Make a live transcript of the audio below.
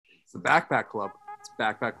It's the Backpack Club. It's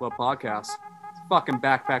Backpack Club Podcast. It's fucking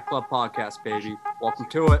Backpack Club Podcast, baby. Welcome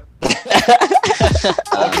to it.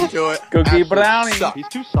 Welcome to it. Cookie Brownie. He's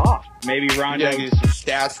too soft. Maybe Ron Yeah, Jones he's some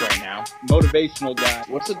stats right now. motivational guy.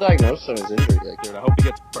 What's the diagnosis on his injury? Like, Dude, I hope he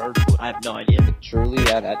gets bird flu. I have no idea. truly,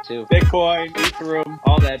 yeah, that too. Bitcoin, Ethereum,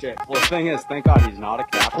 all that shit. Well, the thing is, thank God he's not a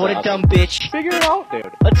capitalist. What a dumb bitch. Figure it out, dude.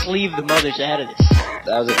 Let's leave the mothers out of this.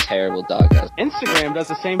 That was a terrible doghouse. Instagram does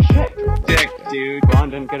the same shit. Dick, dude. Ron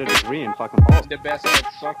didn't get a degree in fucking politics. The best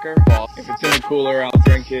at sucker. If it's in a cooler, I'll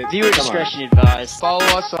drink it. Viewer discretion advised. Follow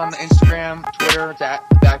us on Instagram, Twitter, it's at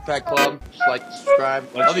the Backpack Club. Just like, subscribe.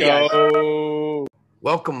 Let's Love you guys. go.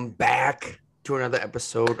 Welcome back to another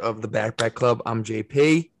episode of the Backpack Club. I'm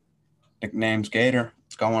JP. Nickname's Gator.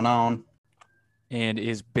 What's going on? And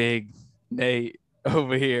is Big Nate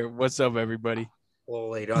over here. What's up, everybody? A little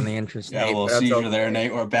late on the entrance. Yeah, a Nate, little but that's seizure okay. there,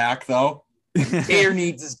 Nate. We're back, though. Gator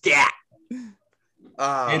needs his gat.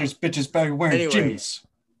 Gator's bitches better wearing anyway. jimmies.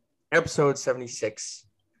 Episode 76.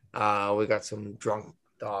 We got some drunk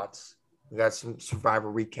thoughts. We got some Survivor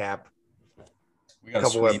recap. We A got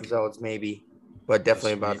couple a sweep. episodes maybe, but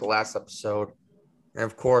definitely about Sweep. the last episode. And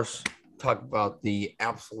of course, talk about the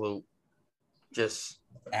absolute just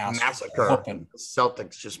Ass massacre whooping. the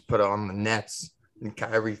Celtics just put on the Nets and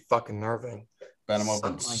Kyrie fucking Irving. Bent him over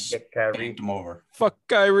and Something like that, Kyrie. spanked him over. Fuck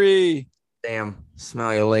Kyrie. Damn,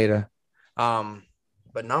 smell you later.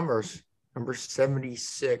 But number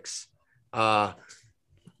 76.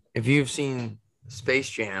 If you've seen Space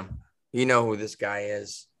Jam, you know who this guy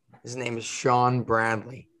is. His name is Sean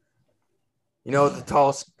Bradley. You know the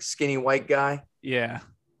tall, skinny white guy? Yeah.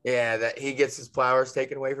 Yeah, that he gets his powers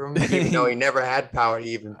taken away from him, even though he never had power to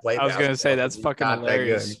even play. I was going to say, basketball, that's 'cause he's fucking not that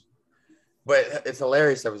hilarious. good. But it's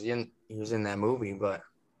hilarious that he was in that movie. But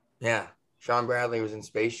yeah, Sean Bradley was in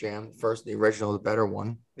Space Jam, the original, the better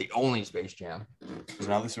one, the only Space Jam. Is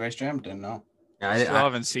another Space Jam? Didn't know. Yeah, Still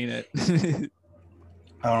haven't seen it.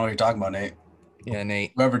 I don't know what you're talking about, Nate. yeah,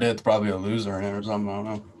 Nate. Whoever did, it's probably a loser in it or something. I don't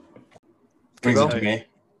know. Brings go. it to me.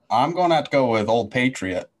 I'm going to have to go with Old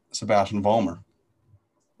Patriot, Sebastian Vollmer,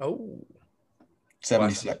 Oh,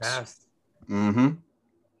 76. Past. Mm-hmm.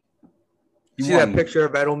 He See won that picture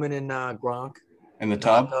of Edelman and Gronk in the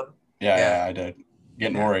tub? Yeah. Yeah, I did.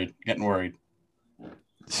 Getting worried.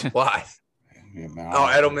 Why? Yeah, man, Oh,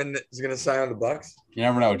 Edelman is gonna sign on the Bucks. You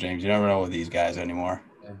never know, James. You never know with these guys anymore.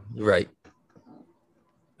 You're right.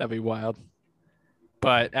 That'd be wild.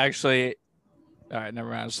 But actually, all right, never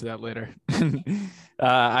mind. I'll see that later.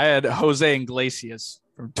 I had Jose Iglesias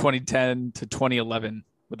from 2010 to 2011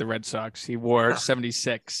 with the Red Sox. He wore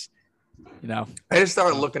 76. You know, I just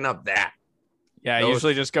started looking up that. yeah, I Those-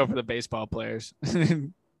 usually just go for the baseball players.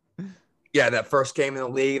 Yeah, that first game in the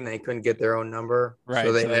league, and they couldn't get their own number, Right,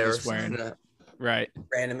 So they so they had just wearing- a Right.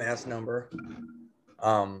 random ass number.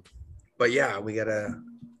 But yeah, we got a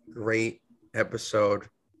great episode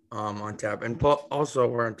on tap, and also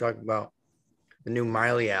we're gonna talk about the new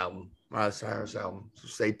Miley Cyrus album. So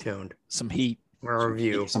stay tuned. Some heat. We're gonna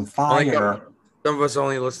review. Some Only fire. Some of us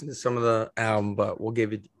only listen to some of the album, but we'll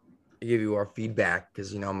give you our feedback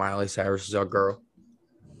because Miley Cyrus is our girl,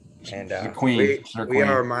 and The queen. Her we queen.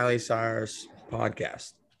 are a Miley Cyrus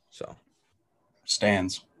podcast. So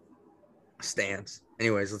Stands. stands.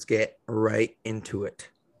 Anyways, let's get right into it.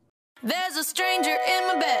 There's a stranger in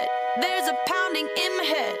my bed. There's a pounding in my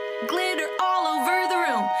head. Glitter all over the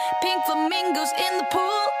room. Pink flamingos in the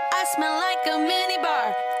pool. I smell like a mini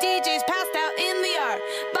bar. DJ's passed out in the yard.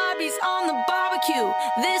 Bobby's on the barbecue.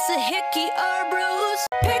 This a hickey or bruise.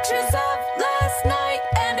 Pictures of last night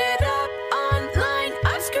ended up online.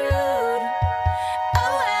 I'm screwed.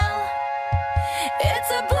 Oh well. It's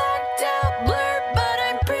a blacked out blur, but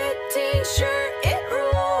I'm pretty sure it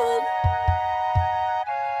ruled.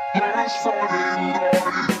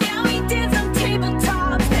 Yeah, we did some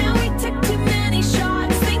tabletops, and we took too many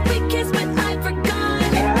shots. Think we kissed, but I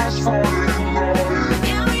forgot.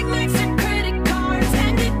 Yeah, we maxed our credit cards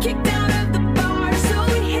and get kicked out of the bar, so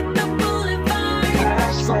we hit the boulevard.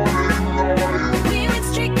 We went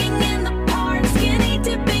streaking in the park, skinny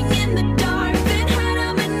dipping in the dark, then had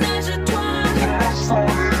a menage a trois.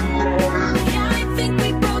 Yeah, I think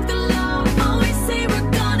we broke the law. Always say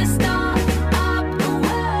we're gonna stop.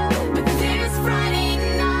 But there's Friday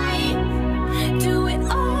night. Do it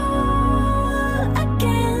all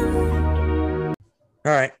again.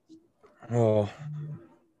 All right. Well,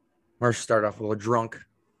 we're gonna start off a little drunk.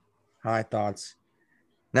 High thoughts.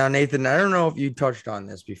 Now, Nathan, I don't know if you touched on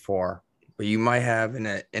this before, but you might have in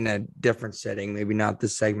a different setting, maybe not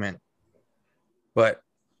this segment. But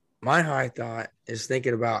my high thought is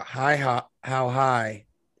thinking about how high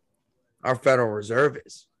our Federal Reserve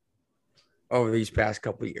is. over these past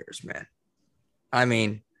couple of years, man. I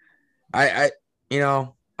mean, I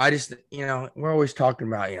just, we're always talking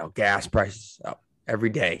about, gas prices up every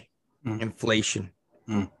day, inflation.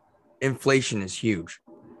 Inflation is huge.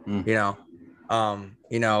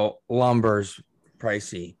 Lumber's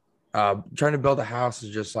pricey. Trying to build a house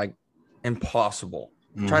is just like impossible.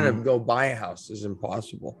 Trying to go buy a house is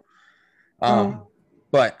impossible.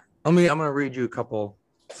 But I'm gonna read you a couple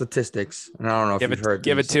statistics, and I don't know if you've heard.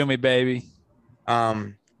 Give it to me, baby.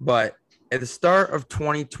 But at the start of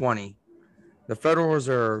 2020, the Federal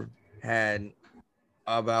Reserve had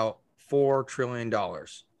about $4 trillion,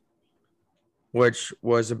 which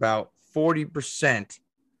was about 40%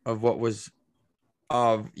 of what was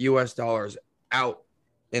of US dollars out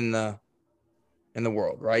in the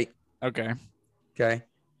world, right? Okay.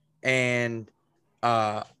 And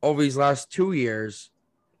over these last 2 years,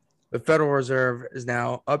 the Federal Reserve is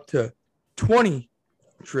now up to $20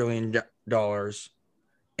 trillion,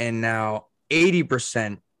 and now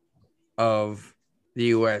 80% of the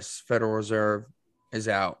U.S. Federal Reserve is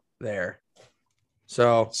out there.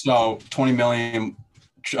 So 20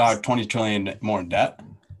 trillion more in debt.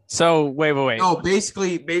 So wait. No,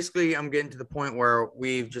 basically, I'm getting to the point where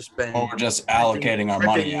we've just been we're just allocating our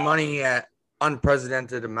money at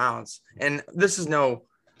unprecedented amounts, and this is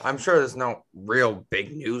I'm sure there's no real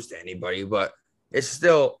big news to anybody, but it's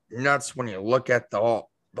still nuts when you look at the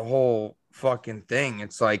whole fucking thing.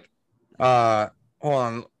 It's like, hold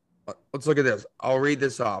on, let's look at this. I'll read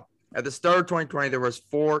this off. At the start of 2020, there was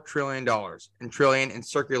 $4 trillion in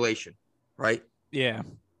circulation, right? Yeah.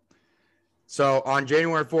 So on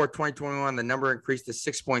January 4th, 2021, the number increased to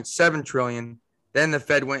 6.7 trillion. Then the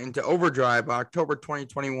Fed went into overdrive. By October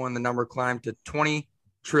 2021, the number climbed to $20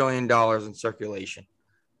 trillion in circulation.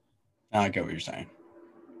 I get what you're saying.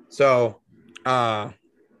 So that's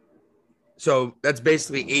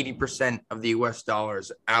basically 80% of the US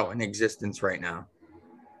dollars out in existence right now.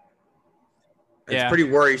 It's pretty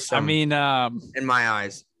worrisome. I mean, in my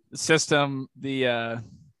eyes, the system's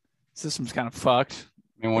kind of fucked.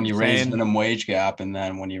 I mean, when you raise minimum wage gap, and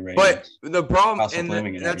then when you raise, but the problem,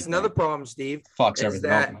 and that's another problem, Steve, fucks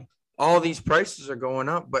everything up. All these prices are going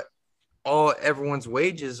up, but everyone's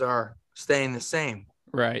wages are staying the same.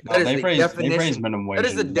 Right. They raise minimum wage. That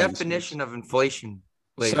is the definition of inflation.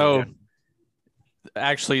 So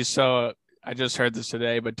I just heard this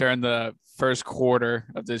today, but during the first quarter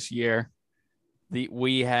of this year, the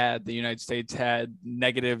United States had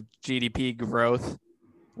negative GDP growth,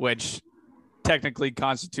 which technically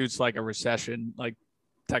constitutes like a recession, like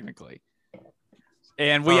technically.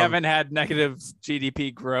 And we haven't had negative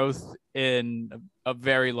GDP growth in a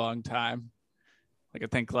very long time. Like I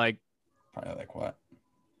think probably like what?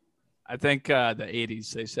 I think the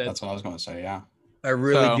 80s, they said. That's what I was going to say, yeah. I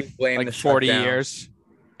really do blame like the 40 shutdown. years.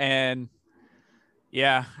 And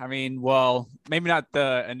yeah, I mean, well, maybe not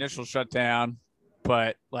the initial shutdown,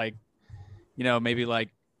 but like, maybe like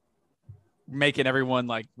making everyone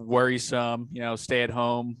like worrisome, stay at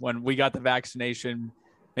home. When we got the vaccination,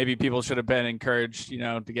 maybe people should have been encouraged,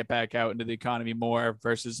 to get back out into the economy more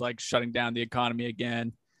versus like shutting down the economy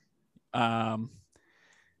again.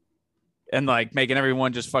 And like making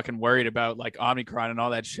everyone just fucking worried about like Omicron and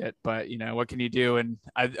all that shit. But, what can you do? And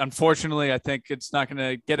unfortunately, I think it's not going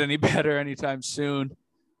to get any better anytime soon.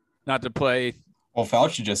 Not to play. Well,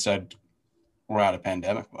 Fauci just said we're out of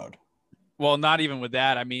pandemic mode. Well, not even with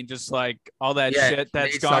that. I mean, just like all that shit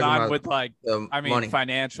that's gone on with like, money.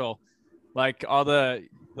 Financial, like all the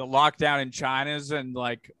lockdown in China's and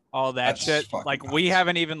like all that shit. Like nuts. We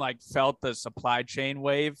haven't even like felt the supply chain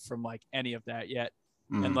wave from like any of that yet.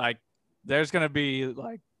 And like, there's going to be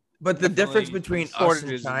like, but the difference between us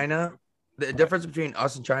and China,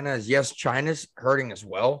 is yes, China's hurting as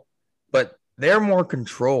well, but they're more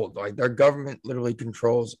controlled. Like their government literally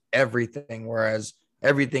controls everything. Whereas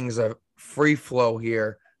everything's a free flow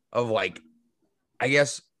here of like, I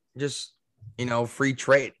guess, just, free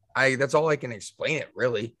trade. That's all I can explain it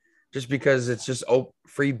really, just because it's just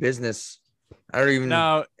free business. I don't even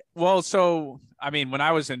know. Well, so, I mean, when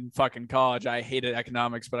I was in fucking college, I hated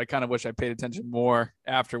economics, but I kind of wish I paid attention more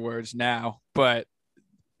afterwards now. But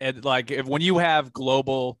when you have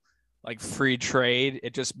global like free trade,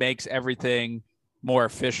 it just makes everything more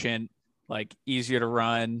efficient, like easier to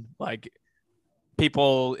run. Like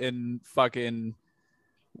people in fucking,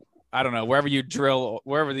 I don't know, wherever you drill,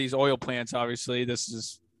 wherever these oil plants, obviously this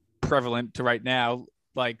is prevalent to right now.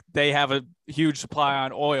 Like they have a huge supply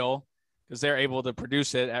on oil, because they're able to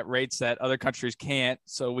produce it at rates that other countries can't,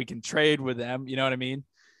 so we can trade with them. You know what I mean?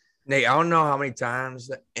 Nate, I don't know how many times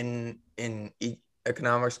in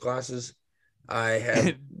economics classes I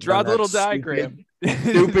have Draw done the little that diagram.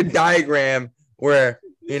 stupid diagram where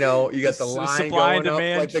you got the line Supply and going up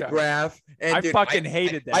demand like the chart. graph. And I fucking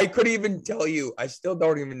hated that. I couldn't even tell you. I still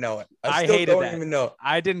don't even know it. I still hated don't that. even know.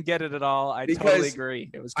 I didn't get it at all. I Because totally agree.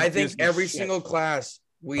 It was I think confusing as every shit. single class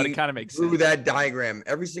But it we kind of makes drew sense. that diagram.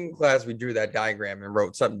 Every single class we drew that diagram and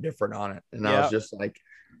wrote something different on it. And I was just like,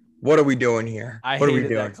 what are we doing here? I What are we hated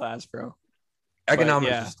doing? that class, bro. Economics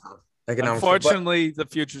yeah. is tough. Economics. Unfortunately, the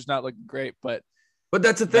future's not looking great, but But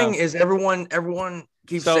that's the thing is everyone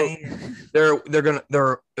keeps saying they're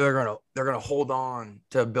gonna hold on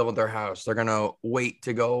to build their house. They're gonna wait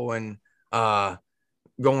to go and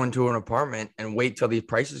go into an apartment and wait till these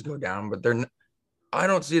prices go down. But I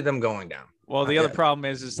don't see them going down. Well, the other problem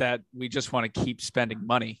is that we just want to keep spending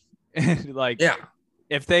money. Like, yeah,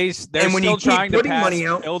 if they're and when still you keep trying to putting pass money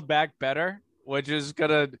out, Build Back Better, which is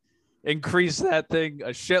gonna increase that thing a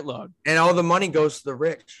shitload. and all the money goes to the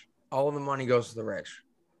rich. All the money goes to the rich.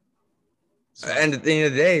 So, And at the end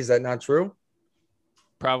of the day, is that not true?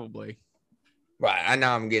 probably Right. I know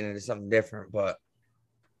I'm getting into something different, but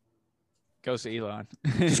goes to Elon.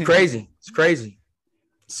 it's crazy. It's crazy.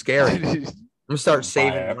 It's scary. I'm gonna start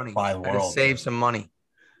saving money. Buy the I'm gonna world. save some money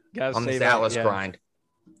Gotta on this save up, Atlas yeah. grind.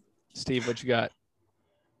 Steve, what you got?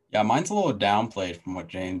 Yeah, mine's a little downplayed from what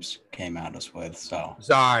James came at us with. So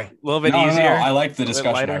Sorry. A little bit no, easier. I liked the A bit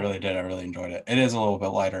discussion. I lighter? really did. I really enjoyed it. It is a little bit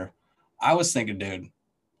lighter. I was thinking, dude,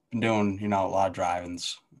 been doing, a lot of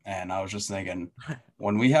drive-ins, and I was just thinking,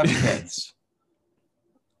 when we have kids,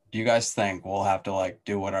 do you guys think we'll have to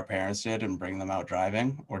do what our parents did and bring them out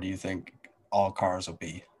driving, or do you think all cars will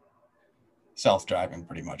be self-driving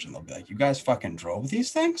pretty much, and they'll be like, you guys fucking drove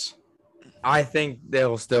these things? I think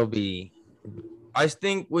they'll still be. I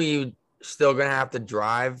think we still gonna have to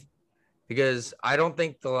drive because I don't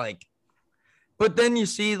think But then you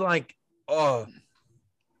see for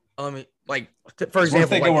We're example,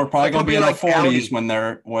 thinking we're probably a gonna be in company our like 40s Audi.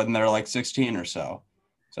 when they're 16 or so.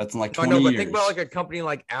 So that's in 20 No, but years. think about a company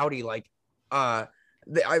like Audi. I've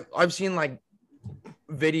seen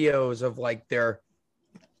videos of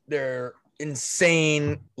their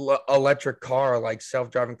insane electric car,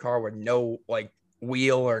 self-driving car with no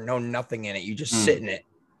wheel or no nothing in it. You just sit in it.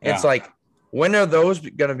 Yeah. It's when are those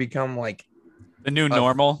gonna become The new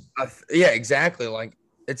normal. yeah, exactly.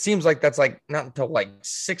 It seems like that's not until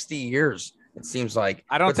 60 years. It seems like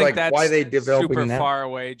I don't It's think that's why they developing super that. far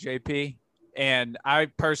away, JP. And I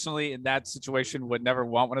personally, in that situation, would never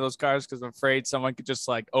want one of those cars because I'm afraid someone could just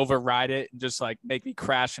override it and just make me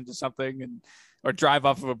crash into something or drive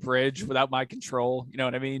off of a bridge without my control. You know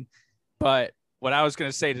what I mean? But what I was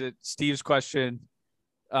going to say to Steve's question,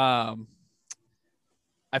 I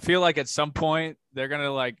feel like at some point they're going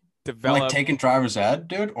to develop taking driver's ed,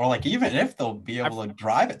 dude, or even if they'll be able to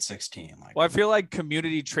drive at 16. Well, I feel like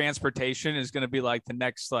community transportation is going to be the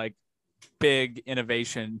next big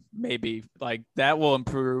innovation, maybe that will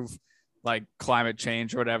improve climate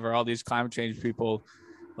change or whatever. All these climate change people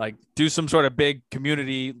do some sort of big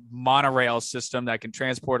community monorail system that can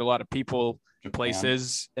transport a lot of people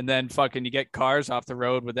places, and then fucking you get cars off the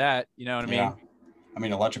road with that. You know what I mean? Yeah. I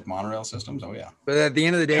mean, electric monorail systems. Oh yeah. But at the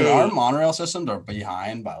end of the day, Dude, our monorail systems are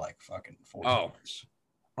behind by fucking 4 years.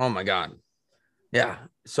 Oh my god. Yeah,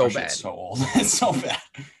 so Our bad. shit's so old. It's so bad.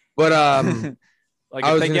 But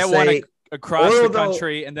if they get one across the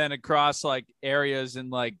country and then across areas in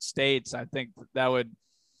states, I think that would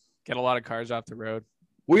get a lot of cars off the road.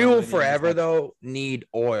 We will forever though need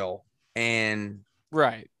oil and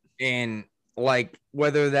right. And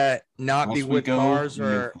whether that not Once be we with go cars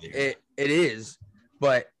or nuclear. it is,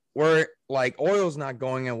 but we're oil's not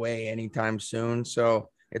going away anytime soon. So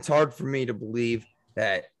it's hard for me to believe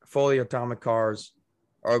that fully automatic cars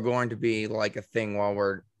are going to be a thing while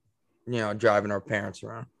we're, driving our parents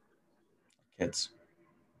around.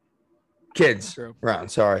 Kids True. around.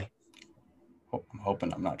 Sorry. I'm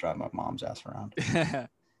hoping I'm not driving my mom's ass around.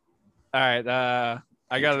 All right.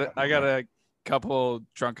 I got a couple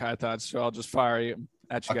drunk high thoughts, so I'll just fire you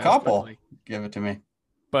at you guys. A couple. Quickly. Give it to me.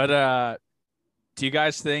 But do you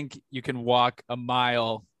guys think you can walk a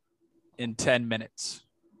mile in 10 minutes?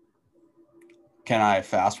 Can I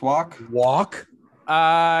fast walk? Walk?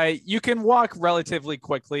 You can walk relatively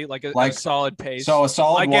quickly, a solid pace. So a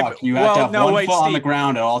solid walk, you have to have one foot on the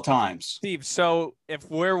ground at all times. Steve, so if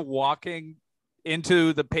we're walking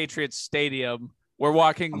into the Patriots Stadium, we're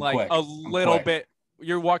walking a little bit.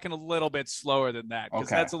 You're walking a little bit slower than that because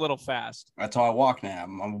that's a little fast. That's how I walk now.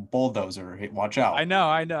 I'm a bulldozer. Hey, watch out. I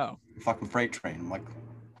know. Fucking freight train. I'm like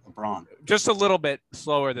LeBron. Just a little bit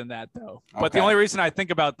slower than that, though. Okay. But the only reason I think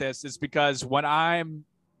about this is because when I'm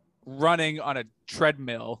running on a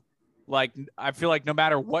treadmill, like I feel like no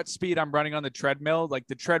matter what speed I'm running on the treadmill, like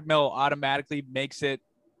the treadmill automatically makes it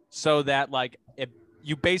so that like if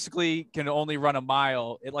you basically can only run a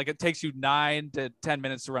mile, it takes you 9 to 10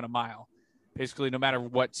 minutes to run a mile, basically no matter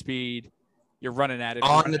what speed you're running at it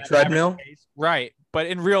on the treadmill. Right. But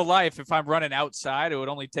in real life, if I'm running outside, it would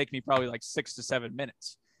only take me probably like 6 to 7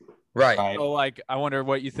 minutes. Right. So like, I wonder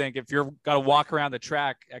what you think if you're got to walk around the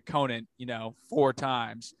track at Conant, 4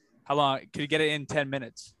 times. How long could you get it in 10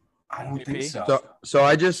 minutes? I don't think so. So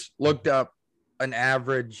I just looked up an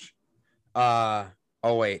average. Oh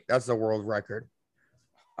wait, that's the world record.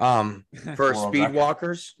 For speed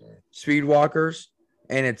walkers,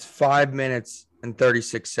 and it's 5 minutes and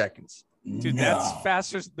 36 seconds. Dude, that's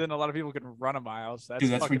faster than a lot of people can run a mile. So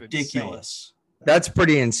that's ridiculous. Insane. That's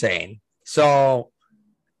pretty insane. So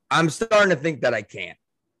I'm starting to think that I can't.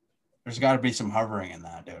 There's got to be some hovering in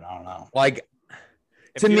that, dude. I don't know. Like,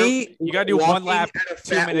 to me, you got to do one lap,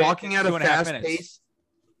 2 minutes, walking at a fast pace.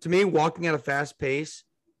 To me, walking at a fast pace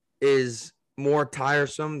is more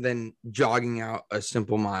tiresome than jogging out a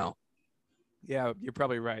simple mile. Yeah, you're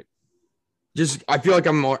probably right. Just, I feel like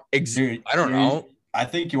I'm more. I don't know. I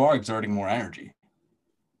think you are exerting more energy.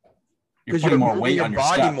 You're Because putting you're more moving weight your on your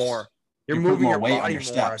body steps. more. You're putting moving more your weight body on your more.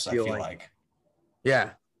 steps. I feel like. like.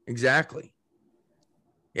 Yeah, exactly.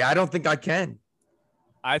 Yeah, I don't think I can.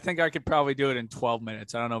 I think I could probably do it in 12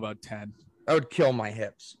 minutes. I don't know about 10. That would kill my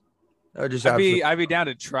hips. That would just. I'd be down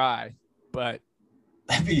to try, but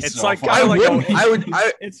it's so like fun. kind of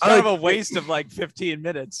like it's kind of a waste of like 15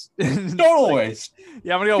 minutes. Total waste.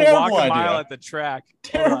 Yeah, I'm gonna go Terrible walk a mile idea. at the track.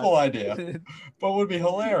 Terrible idea, but would be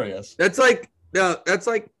hilarious. That's like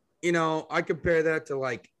I compare that to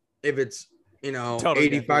like if it's Totally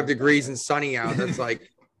 85 degrees and sunny out. That's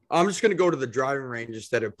like I'm just gonna go to the driving range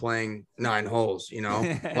instead of playing 9 holes.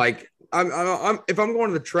 Like I'm if I'm going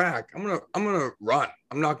to the track, I'm gonna run.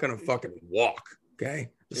 I'm not gonna fucking walk. Okay,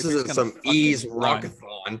 this isn't some ease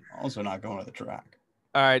walkathon. Also not going to the track.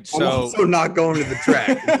 All right, so I'm also not going to the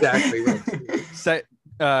track. Exactly.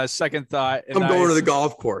 Right. Second thought. I'm going to the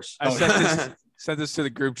golf course. I sent this to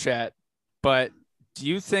the group chat, but do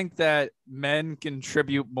you think that men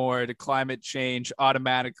contribute more to climate change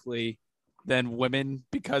automatically than women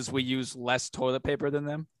because we use less toilet paper than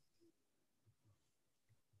them?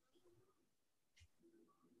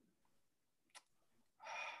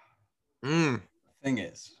 Thing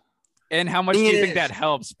is, and how much do you think that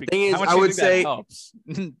helps? Thing how much is, do you think that helps?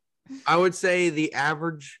 I would say the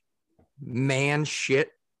average man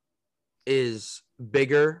shit is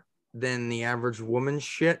bigger than the average woman's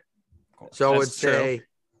shit. So I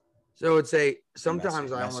would say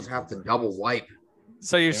sometimes I almost have to double wipe.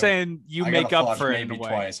 So you're saying you make up for it in a way.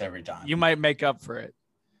 Twice every time. You might make up for it.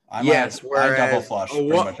 I double flush pretty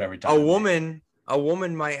much every time. A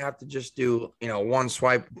woman might have to just do one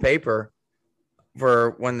swipe of paper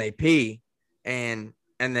for when they pee, and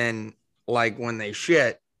then like when they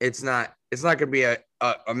shit, it's not gonna be a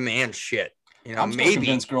man shit.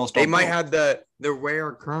 Maybe they might have the rare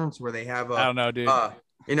occurrence where they have I don't know, dude. A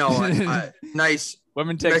nice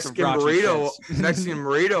women take Mexican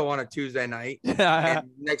burrito on a Tuesday night, and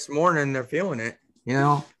next morning they're feeling it.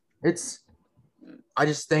 I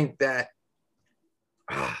just think that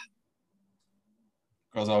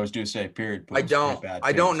girls always do say period. I don't know.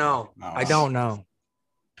 I don't know.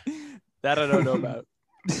 That I don't know about.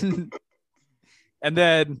 And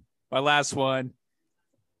then my last one,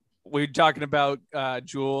 we were talking about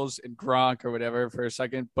Jules and Gronk or whatever for a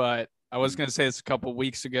second, but I was going to say this a couple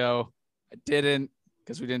weeks ago. I didn't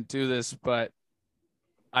because we didn't do this, but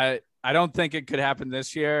I don't think it could happen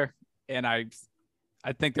this year. And I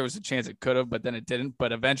think there was a chance it could have, but then it didn't.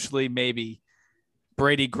 But eventually maybe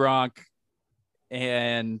Brady, Gronk,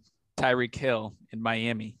 and Tyreek Hill in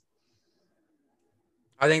Miami.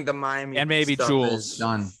 I think the Miami and maybe stuff Jules is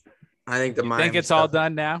done. I think the Miami think it's all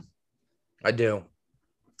done now. I do.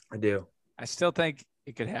 I still think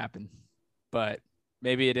it could happen, but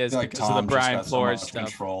maybe it is because Tom of the Brian just got Flores so much stuff.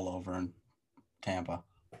 Control over in Tampa.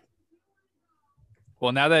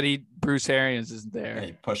 Well, now that Bruce Arians isn't there,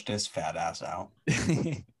 he pushed his fat ass out.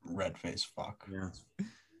 Red face fuck. Yeah.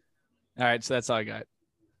 All right, so that's all I got.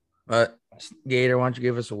 But Gator, why don't you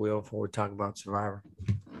give us a wheel before we talk about Survivor?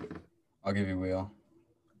 I'll give you a wheel.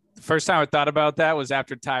 The first time I thought about that was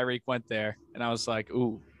after Tyreek went there, and I was like,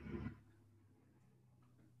 ooh.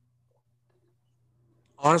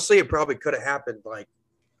 Honestly, it probably could have happened like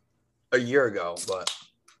a year ago, but.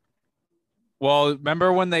 Well,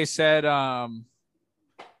 remember when they said,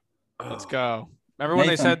 let's go. Remember when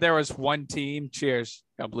they said there was one team, cheers,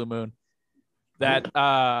 got Blue Moon, that,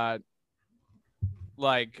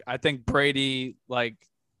 like, I think Brady, like,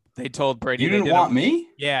 They told Brady You they didn't did want me?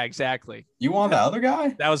 Yeah, exactly. You want the other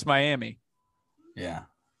guy? That was Miami. Yeah.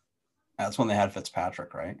 That's when they had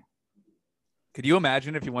Fitzpatrick, right? Could you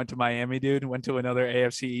imagine if you went to Miami, dude? Went to another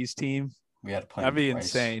AFC East team? We had to play That'd him be twice,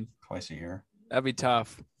 insane. Twice a year. That'd be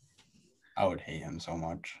tough. I would hate him so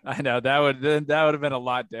much. I know that would have been a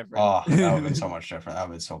lot different. Oh, that would have been so much different. That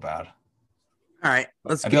would have been so bad. All right,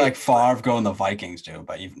 let's I feel like Favre going the Vikings, dude,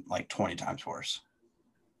 but even like 20 times worse.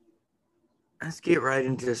 Let's get right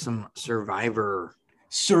into some Survivor.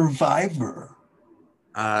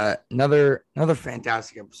 Another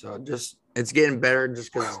fantastic episode. Just it's getting better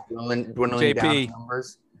just because dwindling down JP. the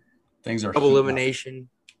numbers. Things are Double elimination.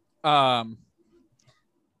 Real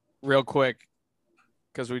quick,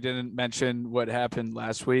 because we didn't mention what happened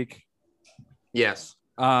last week. Yes.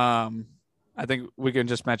 I think we can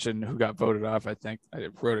just mention who got voted off. I think I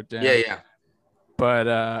wrote it down. Yeah.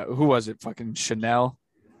 But who was it? Fucking Chanel,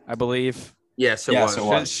 I believe. Yes, it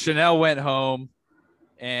was. Chanel went home,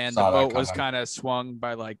 and Saw the that vote was coming. kind of swung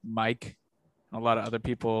by like Mike and a lot of other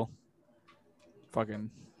people.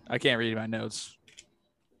 Fucking, I can't read my notes.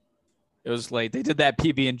 It was late. They did that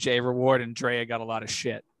PB&J reward, and Drea got a lot of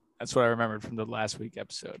shit. That's what I remembered from the last week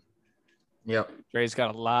episode. Yep. Dre's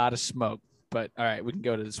got a lot of smoke. But all right, we can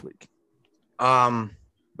go to this week. But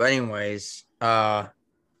anyways,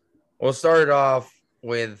 we'll start it off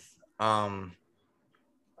with I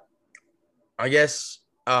guess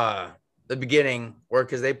the beginning where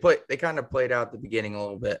because they kind of played out the beginning a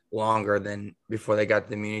little bit longer than before they got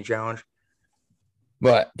the immunity challenge.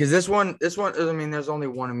 But because this one, I mean, there's only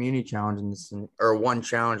one immunity challenge in this, or one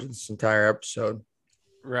challenge in this entire episode.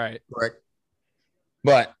 Right.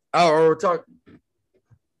 But we're talking.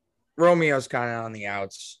 Romeo's kind of on the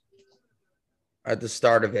outs at the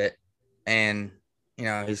start of it, and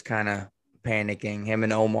he's kind of panicking. Him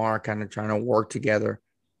and Omar kind of trying to work together,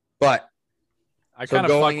 but I kind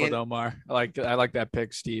of fuck with Omar. I like that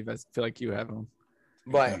pick, Steve. I feel like you have him.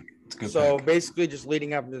 But so pick. Basically, just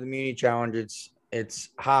leading up to the immunity challenge, it's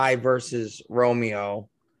High versus Romeo,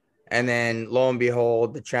 and then lo and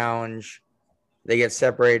behold, the challenge, they get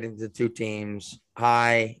separated into two teams,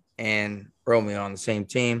 High and Romeo on the same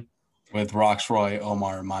team. With Roxroy,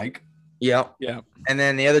 Omar, and Mike. Yep. Yeah. And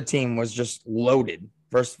then the other team was just loaded.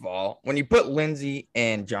 First of all, when you put Lindsay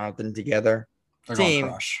and Jonathan together, the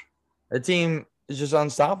team is just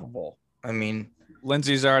unstoppable. I mean,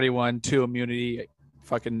 Lindsay's already won 2 immunity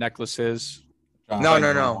fucking necklaces. No.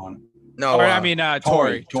 I mean,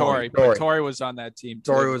 Tori. Tori was on that team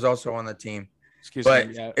too. Tori was also on the team. Excuse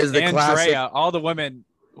me. Yeah. Is the classic Drea, all the women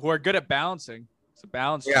who are good at balancing. It's a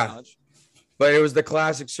balance challenge. But it was the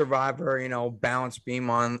classic Survivor, balance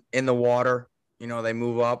beam in the water. They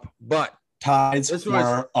move up. But tides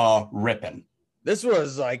were ripping. This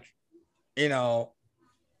was like an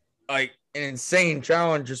insane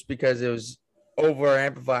challenge just because it was over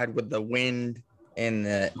amplified with the wind and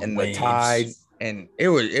the tide, and it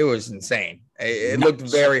was insane. It looked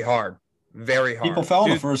very hard. Very hard. People fell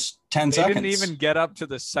in the first 10 seconds. They didn't even get up to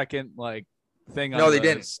the second thing. No, they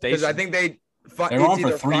didn't. Because I think they were on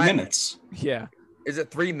for 3 minutes. Yeah. Is it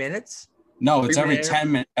 3 minutes? No, it's every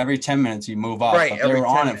 10 minutes. Every 10 minutes you move up. Right. But they were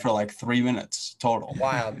on it for like 3 minutes total.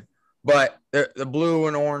 Wild. But the blue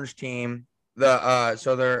and orange team,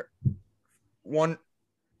 so they're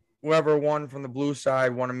whoever won from the blue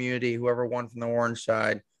side won immunity. Whoever won from the orange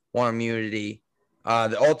side won immunity.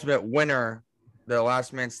 The ultimate winner, the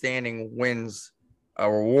last man standing, wins a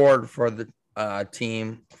reward for the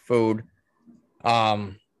team food,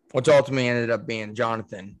 which ultimately ended up being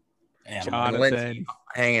Jonathan. And Lindsay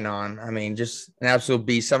hanging on. I mean, just an absolute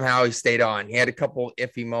beast. Somehow he stayed on. He had a couple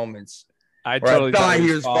iffy moments. I totally thought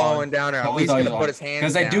he was falling down, or at least going to put his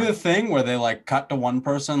hands down. Because they do the thing where they cut to one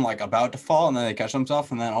person about to fall, and then they catch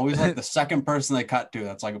themselves, and then always the second person they cut to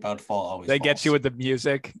that's about to fall always. They falls. get you with the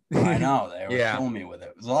music. I know they were killing me with it.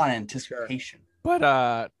 It was a lot of anticipation.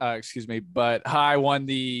 But excuse me, but High won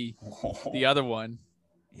the other one.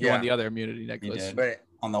 He won the other immunity necklace. He did.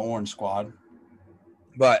 On the orange squad.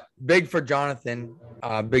 But big for Jonathan.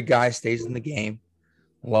 Big guy stays in the game.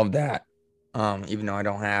 Love that. Even though I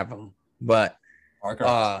don't have him. But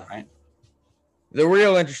right? The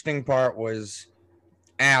real interesting part was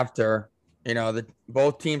after,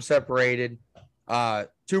 both teams separated. 2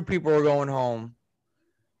 people were going home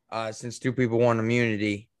since 2 people won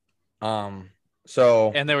immunity. And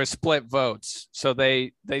there were split votes. So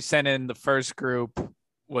they sent in the first group,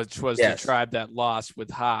 which was the tribe that lost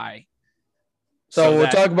with High. So we'll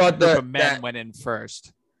talk about the men went in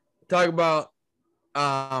first. Talk about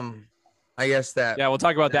I guess that. Yeah, we'll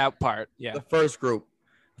talk about that part. Yeah. The first group,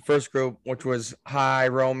 which was High,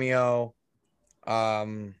 Romeo,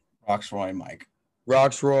 Roxroy, Mike.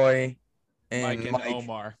 Roxroy, Mike and and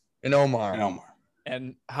Omar. And Omar. And Omar.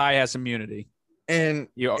 And High has immunity. And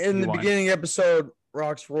in the won. beginning of the episode,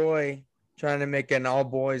 Roxroy trying to make an all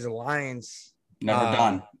boys alliance.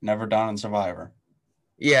 Never done in Survivor.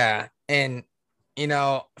 Yeah. And,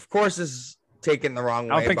 of course, this is taken the wrong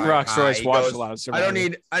way. I don't think Roxroy's watched a lot of Survivor.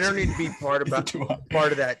 I don't need to be part of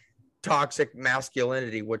that toxic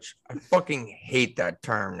masculinity, which I fucking hate that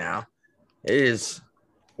term now. It is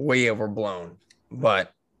way overblown.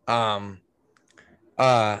 But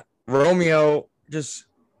Romeo just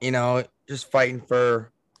fighting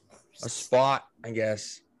for a spot, I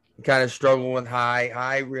guess. Kind of struggling with High.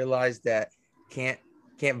 High realized that can't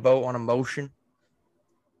vote on emotion.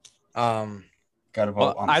 Got to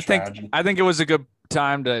vote on strategy. I think it was a good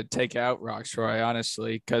time to take out Roxroy,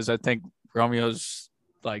 honestly, because I think Romeo's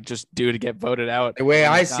like just due to get voted out. The way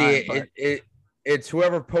I see it's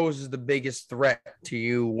whoever poses the biggest threat to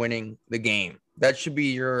you winning the game. That should be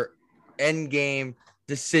your end game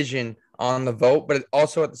decision on the vote. But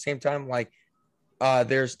also at the same time, like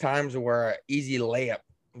there's times where an easy layup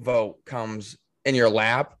vote comes in your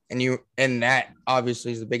lap, and that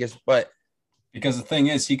obviously is the biggest. But because the thing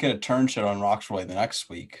is, he could have turned shit on Roxroy the next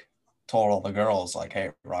week, told all the girls like, "Hey,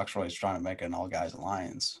 Roxroy's trying to make an all guys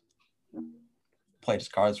alliance." Played his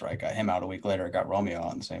cards right, got him out a week later, got Romeo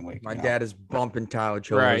on the same week. My dad is bumping Tyler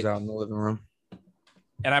Childers out in the living room.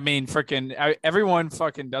 And I mean, everyone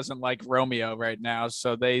fucking doesn't like Romeo right now.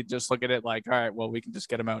 So they just look at it like, all right, well, we can just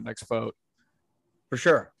get him out next vote. For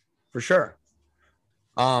sure.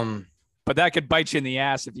 But that could bite you in the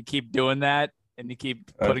ass if you keep doing that and you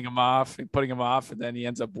keep putting him off, and then he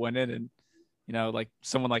ends up winning. And, like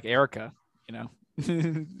someone like Erica,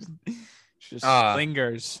 just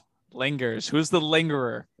lingers. Who's the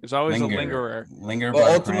lingerer? There's always a lingerer.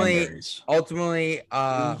 Well, ultimately,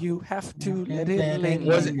 you have to let it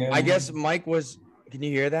linger. I guess Mike was. Can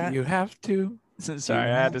you hear that? You have to. Sorry,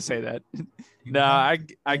 I had to say that. No,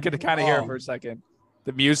 I could kind of hear it for a second.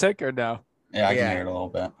 The music or no? Yeah, I can hear it a little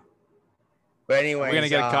bit. But anyway, we're gonna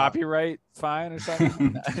get a copyright fine or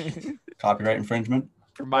something. Copyright infringement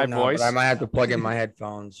for my voice. But I might have to plug in my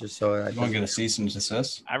headphones just so that I don't get a cease and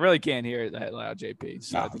desist. I really can't hear it that loud, JP.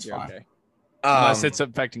 So no, I think you're fine. Okay. Unless it's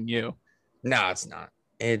affecting you. No, it's not.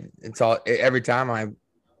 It's all every time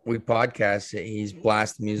we podcast it, he's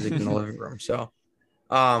blasting music in the living room. So,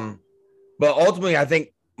 but ultimately, I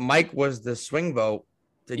think Mike was the swing vote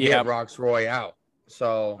to get Roxroy out.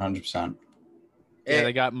 So 100%. Yeah,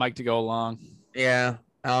 they got Mike to go along. Yeah.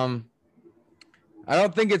 I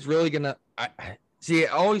don't think it's really gonna. See,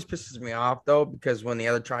 it always pisses me off though, because when the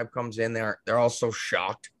other tribe comes in, they're all so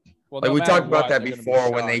shocked. Well, like we talked about that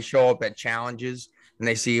before when they show up at challenges and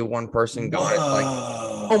they see one person going, it's like,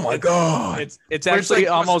 oh my god! It's actually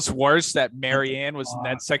almost worse that Marianne was in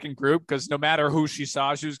that second group, because no matter who she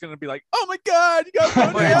saw, she was gonna be like, oh my god, you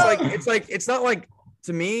got voted out. It's not like,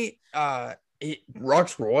 to me,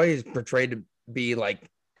 Roxroy is portrayed to be like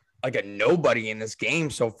a nobody in this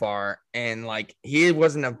game so far, and like he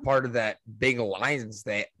wasn't a part of that big alliance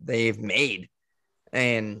that they've made,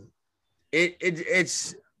 and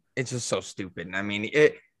it's just so stupid. I mean,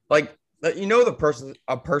 a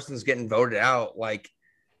person's getting voted out, like,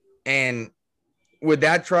 and with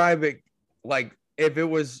that tribe, if it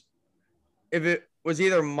was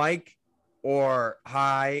either Mike or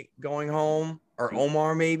High going home, or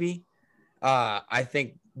Omar maybe, I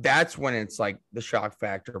think that's when it's like the shock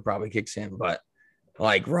factor probably kicks in. But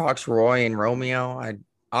like Roxroy and Romeo,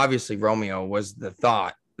 obviously Romeo was the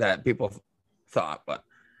thought that people thought, but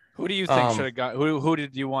who do you think should have got? Who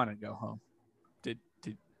did you want to go home?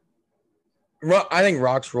 I think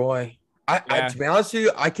Roxroy. To be honest with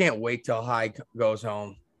you, I can't wait till High goes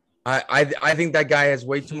home. I think that guy has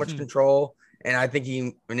way too much control, and I think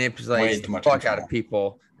he manipulates the fuck out of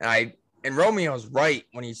people. And Romeo's right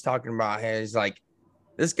when he's talking about him. He's like,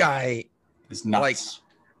 this guy is nuts.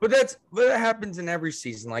 But that happens in every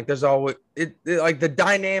season. Like there's always like the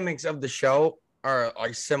dynamics of the show are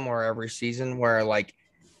like similar every season, where like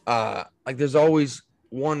there's always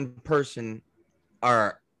one person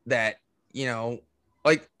that,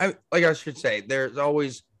 like I should say, there's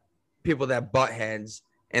always people that butt heads,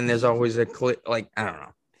 and there's always a I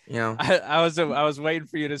don't know, I was waiting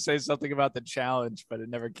for you to say something about the challenge, but it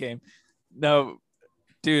never came. No,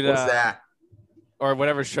 dude. What's that? Or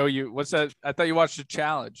whatever show you. What's that? I thought you watched the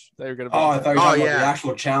challenge. I thought you were I thought you were talking about the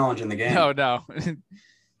actual challenge in the game. No.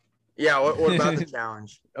 Yeah, what about the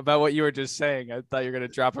challenge? About what you were just saying. I thought you were gonna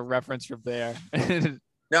drop a reference from there.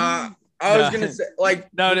 No, I was gonna say, like,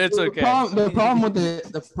 no, it's okay. The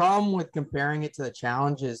problem with comparing it to the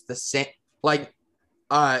challenge is the same. Like,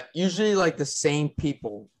 usually like the same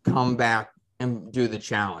people come back and do the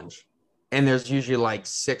challenge. And there's usually like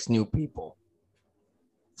 6 new people.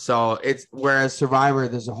 So it's whereas Survivor,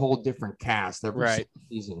 there's a whole different cast every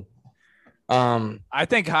season. I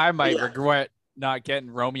think High might regret not getting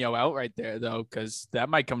Romeo out right there though, because that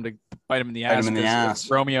might come to bite him in the ass.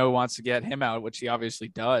 If Romeo wants to get him out, which he obviously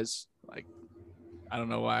does. Like, I don't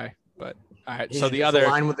know why, but all right. So the other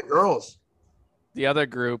line with the girls, the other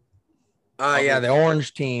group. The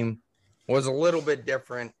orange team was a little bit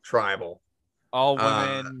different. Tribal, all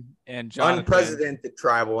women and Jonathan. Unprecedented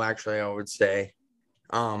tribal, actually, I would say.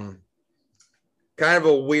 Kind of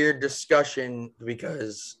a weird discussion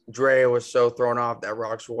because Drea was so thrown off that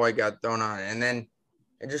Roxroy got thrown on, and then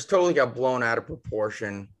it just totally got blown out of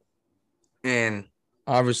proportion. And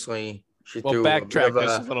obviously, she threw backtrack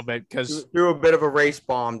this a little bit because threw a bit of a race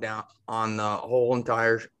bomb down on the whole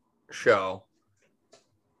entire show,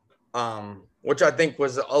 which I think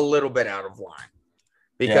was a little bit out of line.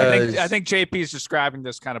 Because I think JP is describing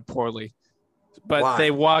this kind of poorly, but why?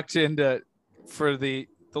 They walked into for the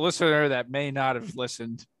listener that may not have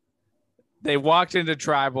listened. They walked into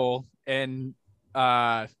Tribal and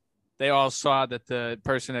they all saw that the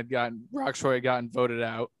person Roxroy had gotten voted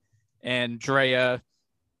out, and Drea,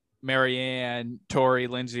 Marianne, Tori,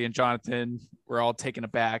 Lindsay, and Jonathan were all taken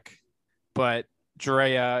aback. But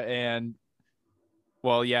Drea and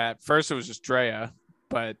at first it was just Drea,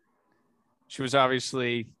 but she was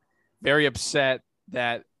obviously very upset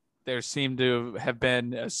that there seemed to have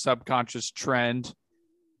been a subconscious trend,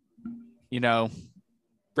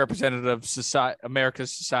 representative of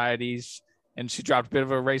America's societies, and she dropped a bit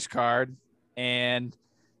of a race card, and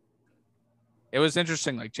it was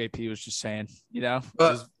interesting, like JP was just saying,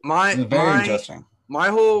 But very interesting. My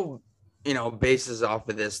whole, basis off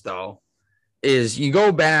of this though, is you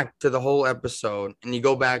go back to the whole episode and you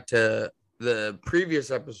go back to the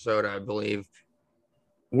previous episode, I believe,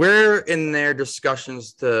 where in their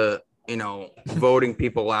discussions to, voting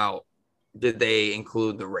people out, did they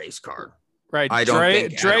include the race card? Right. I don't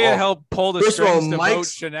think Drea helped pull the strings to vote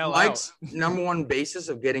Chanel out. Mike's number one basis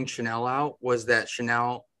of getting Chanel out was that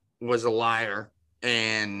Chanel was a liar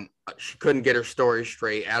and she couldn't get her story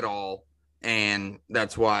straight at all. And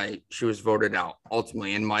that's why she was voted out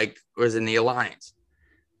ultimately. And Mike was in the alliance.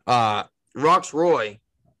 Roxroy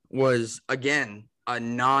was, again, a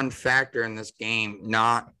non-factor in this game,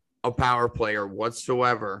 not a power player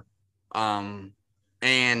whatsoever. And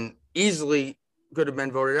easily could have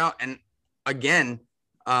been voted out. And again,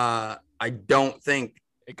 I don't think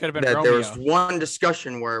it could have been that Romeo. There was one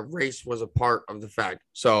discussion where race was a part of the fact.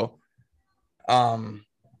 So, but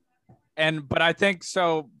I think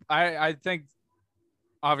so. I think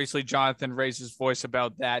obviously Jonathan raised his voice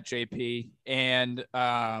about that, JP, and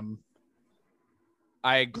I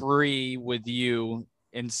agree with you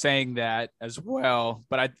in saying that as well.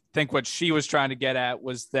 But I think what she was trying to get at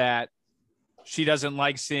was that she doesn't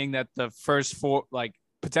like seeing that the first 4, like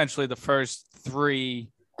potentially the first 3,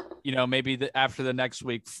 maybe after the next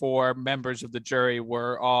week, 4 members of the jury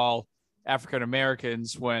were all African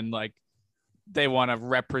Americans when like they want to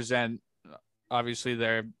represent obviously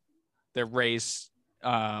their race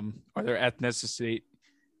or their ethnicity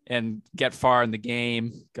and get far in the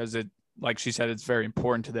game because it, like she said, it's very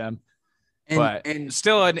important to them. And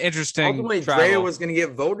still an interesting. Ultimately, Drea was going to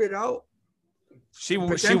get voted out. She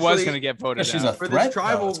was going to get voted out. She's a threat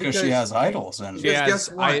because she has idols and she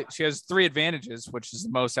has 3 advantages, which is the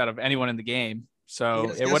most out of anyone in the game.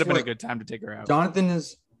 So it would have been a good time to take her out. Jonathan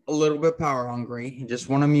is a little bit power hungry. He just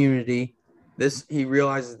won immunity. He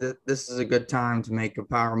realizes that this is a good time to make a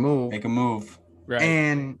power move. Make a move. Right.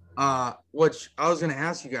 And which I was going to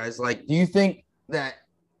ask you guys, like, do you think that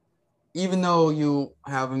even though you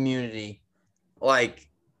have immunity, like,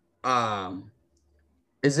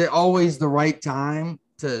 is it always the right time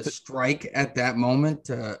to strike at that moment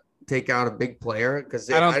to take out a big player?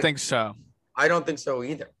 Because I don't think so. I don't think so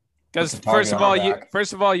either. Because first of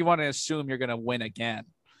all, you want to assume you're going to win again.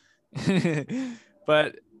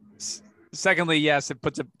 But secondly, yes, it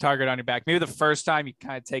puts a target on your back. Maybe the first time you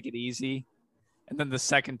kind of take it easy, and then the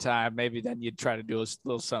second time, maybe then you'd try to do a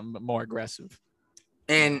little something more aggressive.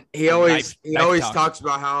 And he always talks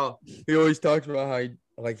about how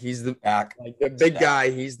like he's the big guy,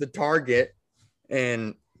 he's the target,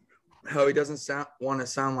 and how he doesn't want to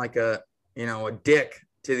sound like a dick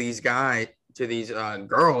to these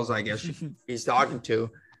girls, I guess he's talking to,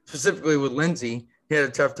 specifically with Lindsay. He had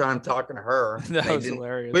a tough time talking to her. That was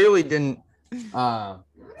hilarious. Clearly didn't.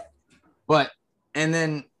 But and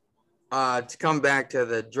then to come back to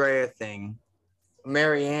the Drea thing,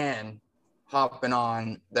 Marianne hopping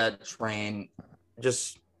on that train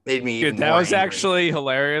just made me even Dude, that more was angry. actually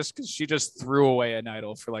hilarious because she just threw away an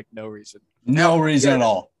idol for like no reason. No reason at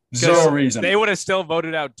all. Zero reason. They would have still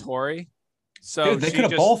voted out Tori. So Dude, they she could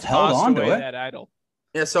have just both held tossed on to away it. that idol.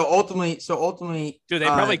 Yeah. So ultimately, Dude, they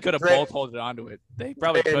probably could have Dre- both held on to it. They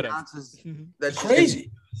probably Dre could have. announces that she's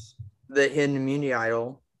Crazy. the hidden immunity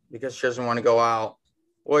idol because she doesn't want to go out,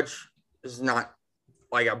 which is not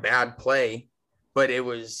like a bad play, but it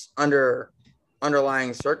was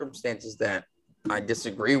underlying circumstances that I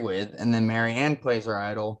disagree with. And then Marianne plays her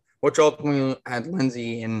idol, which ultimately had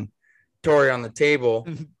Lindsay and Tori on the table.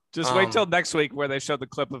 Just wait till next week where they show the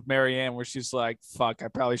clip of Marianne where she's like, fuck, I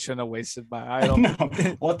probably shouldn't have wasted my idol.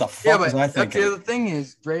 What the fuck was I that's thinking? the other thing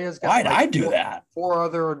is Drea's got Why'd I do that? 4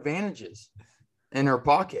 other advantages in her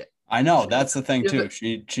pocket. I know. That's the thing, too.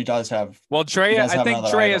 She does have. Well, Drea, does I have think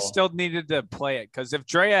another Drea idol. still needed to play it because if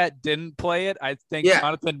Drea didn't play it, I think Yeah.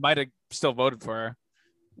 Jonathan might have still voted for her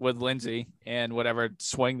with Lindsay and whatever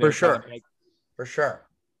swing they For were trying sure. to make. For sure.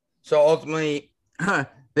 So ultimately, they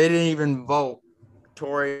didn't even vote.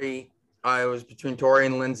 Tori, it was between Tori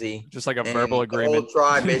and Lindsay. Just like a And verbal agreement. The whole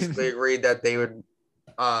tribe basically agreed that they would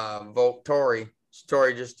vote Tori. So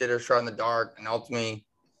Tori just did her shot in the dark and ultimately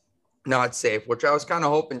not safe, which I was kind of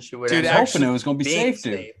hoping she would. Dude, end up hoping it was going to be being safe,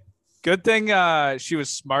 dude. Good thing she was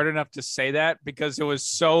smart enough to say that because it was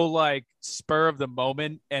so like spur of the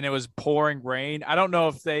moment and it was pouring rain. I don't know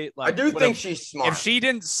if they like. I do think she's smart. If she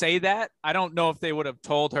didn't say that, I don't know if they would have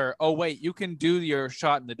told her, "Oh wait, you can do your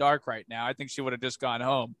shot in the dark right now." I think she would have just gone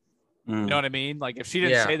home. You know what I mean? Like if she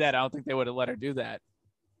didn't say that, I don't think they would have let her do that.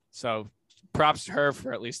 So props to her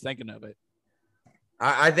for at least thinking of it.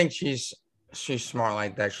 I think she's smart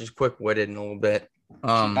like that. She's quick witted in a little bit.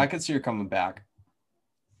 I could see her coming back.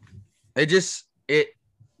 It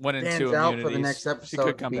went into stands out for the immunities. next She episode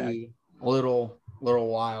could to come back. be a little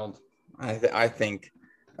wild. I think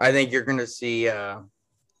you're gonna see A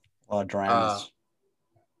lot of dramas.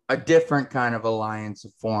 a different kind of alliance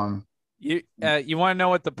form. You want to know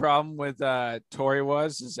what the problem with Tori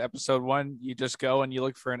was? Is episode 1, you just go and you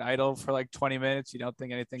look for an idol for like 20 minutes. You don't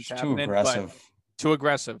think anything's She's happening. too aggressive. But too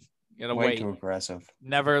aggressive. You gotta Way wait. too aggressive.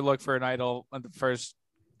 Never look for an idol in the first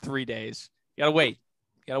 3 days. You gotta wait.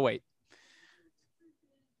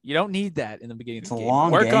 You don't need that in the beginning. It's of the a game.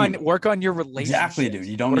 long game. Work on your relationships. Exactly, dude.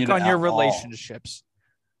 You don't work need it on your at all. relationships.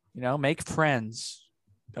 Make friends.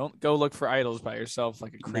 Don't go look for idols by yourself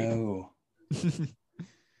like a creep. No.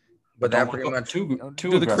 But Don't that pretty look much too do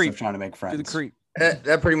the aggressive creep. trying to make friends. Do the creep.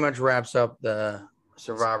 that pretty much wraps up the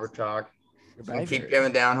Survivor talk. We'll keep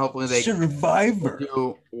going down. Hopefully they Survivor.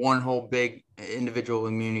 do one whole big individual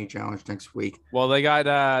immunity challenge next week. Well, they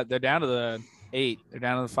got they're down to the 8. They're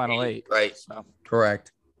down to the final 8. Right. So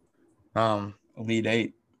Correct. Elite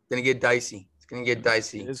 8. Gonna get dicey. It's gonna get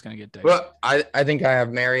dicey. it is gonna get dicey. Well, I think I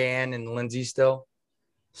have Marianne and Lindsay still.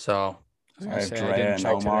 So I was gonna I have say, Drea I didn't and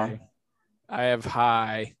check Omar. today. I have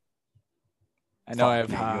high. I know I have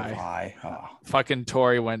Fuck me, you high. Oh. Fucking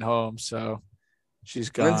Tori went home, so she's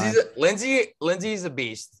gone. Lindsay's a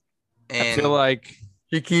beast. And I feel like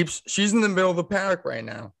she's in the middle of the pack right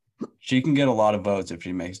now. She can get a lot of votes if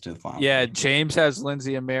she makes it to the final. James has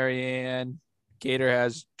Lindsay and Marianne. Gator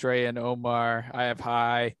has Dre and Omar. I have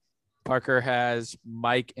high. Parker has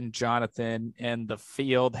Mike and Jonathan, and the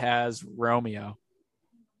field has Romeo.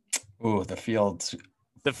 Ooh, the field's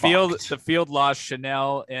The field lost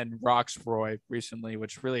Chanel and Roxroy recently,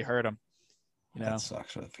 which really hurt him. That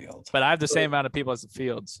sucks for the field. But I have the same amount of people as the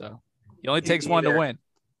field, so it only takes one to win.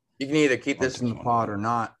 You can either keep this in the pod or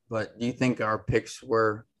not, but do you think our picks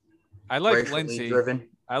were I like racially Lindsay. driven?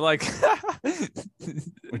 I like.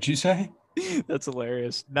 What'd you say? That's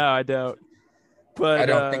hilarious. No, I don't. But I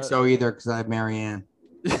don't think so either because I have Marianne.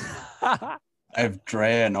 I have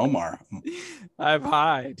Drea and Omar. I have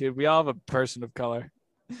high, dude. We all have a person of color.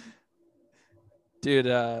 Dude,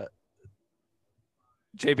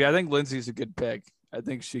 JP, I think Lindsay's a good pick. I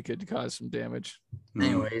think she could cause some damage.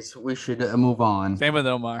 Anyways, we should move on Same with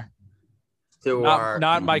Omar. to Not, our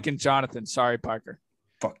not Mike and Jonathan. Sorry, Parker.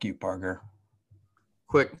 Fuck you, Parker.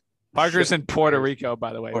 quick. Parker's in Puerto Rico,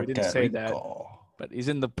 by the way. We didn't Puerto say that, Rico. but he's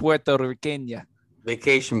in the Puerto Riqueña.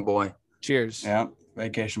 Vacation boy. Cheers. Yeah,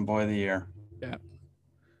 vacation boy of the year. Yeah.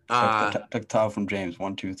 Took the title from James.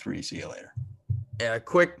 1, 2, 3. See you later. Yeah,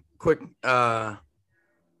 quick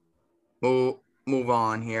move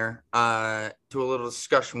on here to a little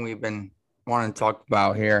discussion we've been wanting to talk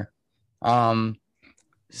about here.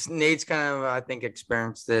 Nate's kind of, I think,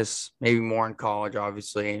 experienced this maybe more in college,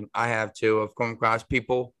 obviously. I have too. I've come across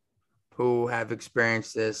people who have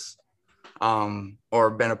experienced this or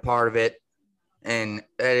been a part of it. And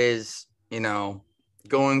that is,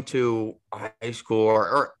 going to high school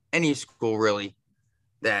or any school really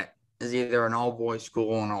that is either an all boys school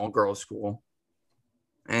or an all girls school.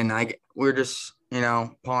 And we're just,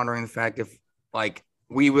 pondering the fact if like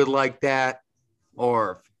we would like that,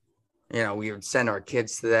 or if, we would send our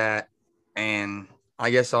kids to that. And I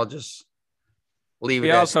guess I'll just leave it.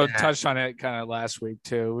 We also touched on it kind of last week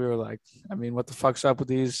too. We were like, I mean, what the fuck's up with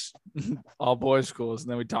these all boys schools?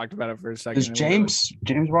 And then we talked about it for a second. James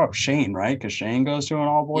brought up Shane, right? Because Shane goes to an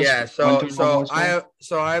all boys. Yeah. So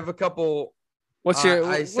I have a couple. What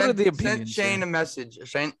are the opinions? Sent Shane a message.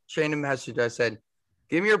 Shane a message. I said,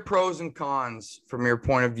 give me your pros and cons from your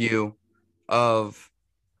point of view of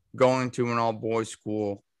going to an all boys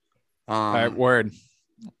school. All right, word.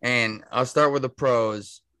 And I'll start with the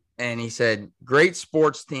pros. And he said, great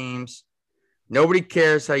sports teams. Nobody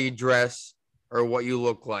cares how you dress or what you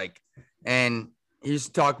look like. And he used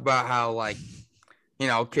to talk about how, like,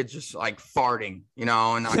 kids just like farting,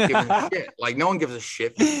 and not giving a shit. Like, no one gives a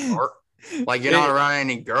shit if you fart. Like, you're not around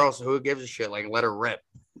any girls, so who gives a shit? Like, let her rip.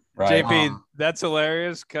 Right. JP, that's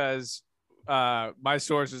hilarious because my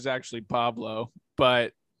source is actually Pablo,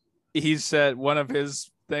 but he said one of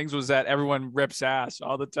his things was that everyone rips ass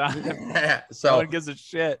all the time. Yeah, so no one gives a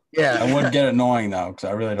shit. Yeah, I would get annoying though, because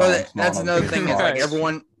I really don't. That's another thing. Is like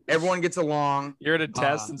everyone gets along. You're at a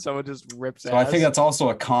test and someone just rips ass. So I think that's also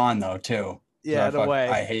a con though too. Yeah, in a way.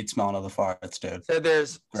 I hate smelling of the farts, dude. So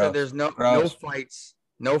there's no fights.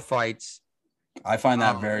 No fights. I find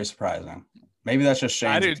that very surprising. Maybe that's just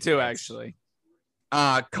Shane's I do too, experience.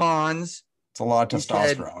 actually. Cons. It's a lot of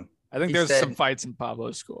testosterone. I think there's some fights in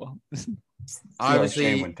Pablo's school.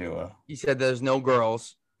 Obviously, he said there's no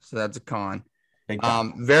girls, so that's a con.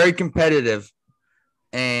 Very competitive,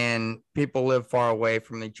 and people live far away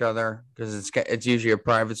from each other because it's usually a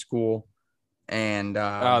private school. And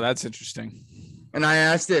that's interesting. And I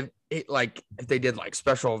asked if they did like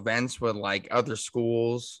special events with like other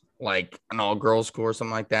schools, like an all-girls school or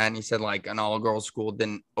something like that. And he said like an all-girls school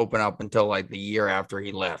didn't open up until like the year after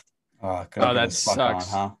he left. Oh, that sucks.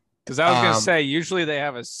 Huh? Because I was gonna say usually they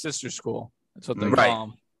have a sister school. That's what they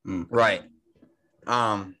call them. Right.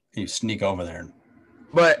 You sneak over there.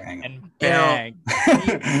 But bang.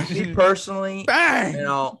 Me personally, bang.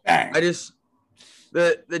 I just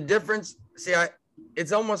the difference. See,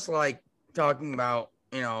 it's almost like talking about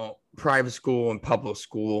private school and public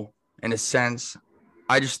school in a sense.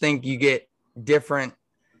 I just think you get different.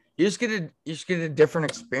 You just get a different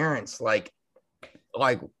experience. Like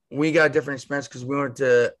we got a different experience because we went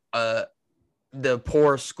to the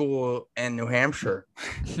poorest school in New Hampshire.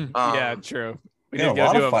 Yeah, true. We did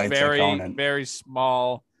go to a very, very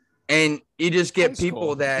small. And you just get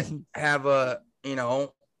people that have a,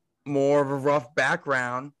 more of a rough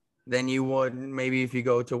background than you would maybe if you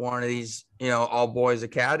go to one of these, all boys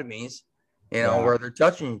academies, where they're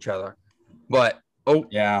touching each other. But, sorry.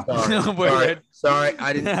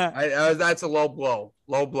 I didn't, that's a low blow.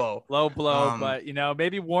 But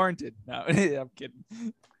maybe warranted. No, I'm kidding.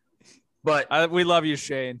 But we love you,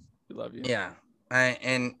 Shane. We love you. Yeah.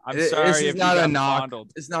 I'm sorry this if is not you got a knock.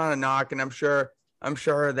 fondled. It's not a knock, and I'm sure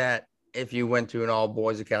that if you went to an all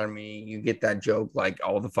boys academy, you get that joke like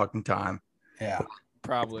all the fucking time. Yeah,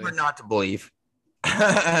 probably. But not to believe.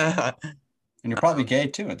 And you're probably gay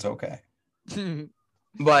too. It's okay.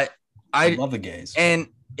 But I love the gays. And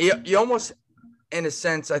you almost, in a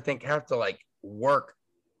sense, I think have to like work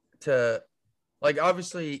to, like,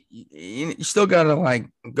 obviously you still gotta like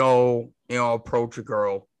go, approach a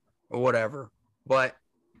girl or whatever. But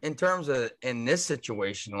in terms of in this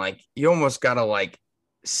situation, like you almost gotta like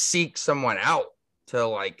seek someone out to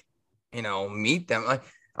like, meet them. Like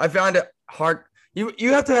I found it hard.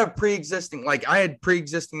 You have to have pre-existing, like I had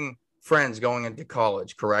pre-existing friends going into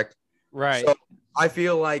college, correct? Right. So I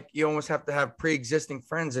feel like you almost have to have pre-existing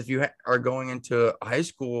friends if you are going into high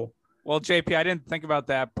school. Well, JP, I didn't think about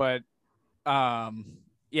that, but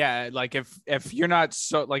yeah, like if you're not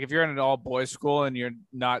if you're in an all boys school and you're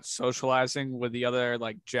not socializing with the other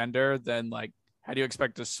like gender, then like how do you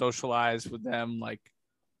expect to socialize with them like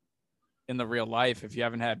in the real life if you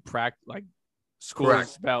haven't had schools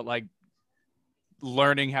Correct. about like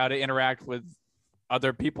learning how to interact with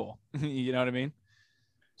other people? You know what I mean?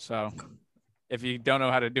 So if you don't know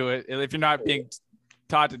how to do it, if you're not being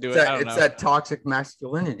taught to do it, I don't know. It's that toxic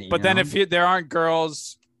masculinity. But then if there aren't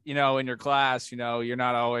girls, in your class, you're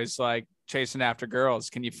not always like chasing after girls.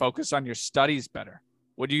 Can you focus on your studies better?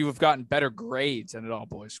 Would you have gotten better grades in an all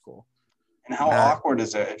boys school? And how awkward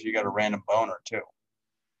is it if you got a random boner too?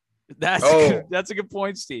 That's a good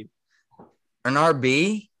point, Steve. An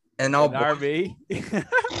RB? An all RB?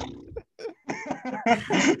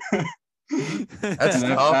 That's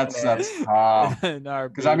tough, man. That's tough.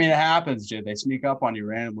 Because Because I mean, it happens, dude. They sneak up on you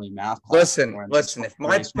randomly in math class. Listen. If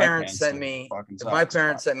my parents sent me,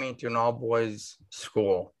 to an all boys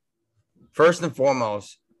school, first and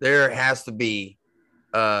foremost, there has to be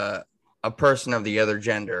a person of the other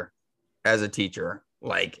gender as a teacher,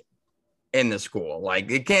 like in the school.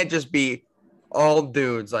 Like it can't just be all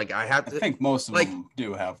dudes. Like I think most of them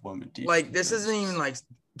do have women teachers. Like this isn't even like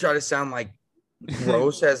try to sound like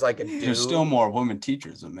gross as like a dude. There's still more women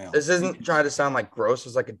teachers than male. This isn't trying to sound like gross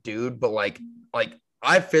as like a dude, but like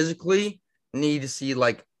I physically need to see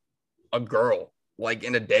like a girl like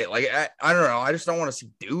in a day. Like I don't know. I just don't want to see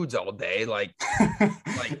dudes all day. Like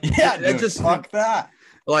yeah, dude, just fuck that.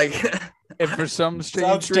 Like and for some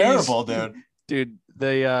strange reason, terrible, dude.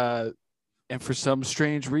 They and for some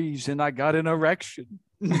strange reason I got an erection.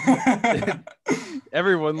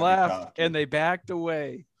 Everyone laughed and they backed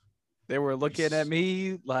away. They were looking at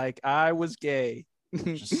me like I was gay.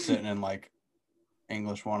 Just sitting in like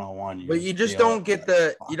English 101. But you just don't get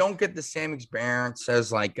the same experience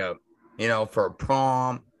as like a, you know, for a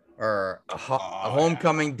prom or a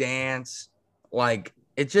homecoming dance. Like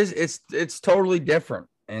it's totally different,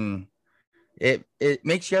 and it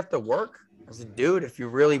makes you have to work as a dude if you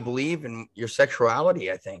really believe in your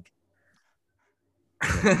sexuality, I think.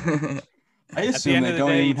 I assume they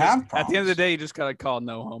don't even have proms. At the end of the day, you just gotta call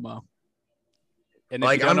no homo. And if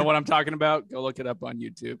like, you don't know what I'm talking about, go look it up on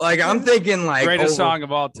YouTube. Like I'm thinking like greatest song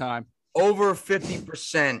of all time. Over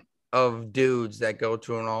 50% of dudes that go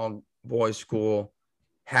to an all boys school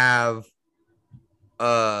have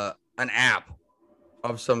an app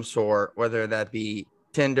of some sort, whether that be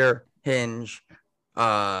Tinder, Hinge,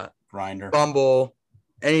 Grindr, Bumble,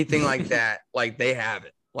 anything like that. Like they have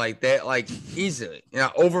it. Like they like easily, you know,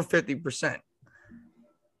 over 50%.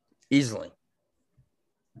 Easly.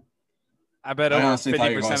 I bet over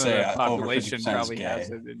 50% of the population probably has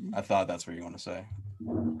it. I thought that's what you want to say.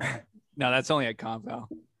 No, that's only at Conval.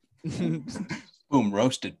 Boom,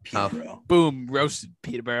 roasted Peterborough. Boom, roasted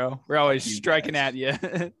Peterborough. We're always striking at you.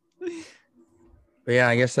 But yeah,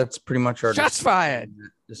 I guess that's pretty much our shots fired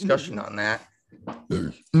discussion on that.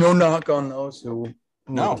 No knock on those who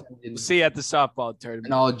see you at the softball tournament.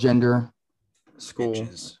 An all gender school,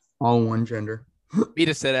 bitches. All one gender. Beat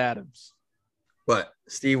us at Adams. But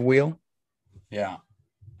Steve Wheel. Yeah.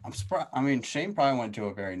 I'm surprised. I mean, Shane probably went to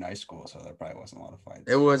a very nice school, so there probably wasn't a lot of fights.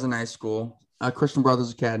 It was a nice school. Christian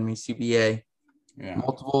Brothers Academy, CBA. Yeah.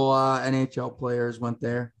 Multiple NHL players went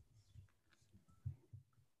there.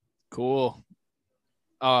 Cool.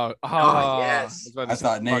 Yes. I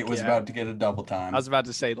thought Nate was about to get a double time. I was about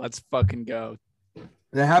to say, let's fucking go.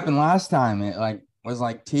 That happened last time. It was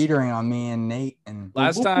teetering on me and Nate. And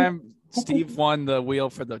last time, Steve won the wheel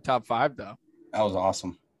for the top 5, though. That was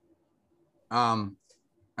awesome. All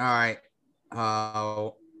right.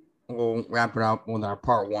 We'll wrap it up with our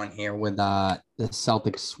part 1 here with the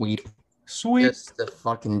Celtics sweep. Just the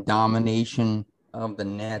fucking domination of the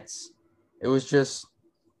Nets. It was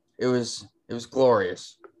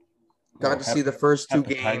glorious. Got to see the first 2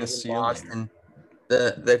 games in Boston.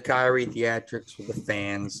 The Kyrie theatrics with the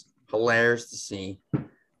fans. Hilarious to see.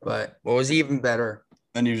 But what was even better?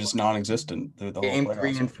 Then he was just non-existent through the Game whole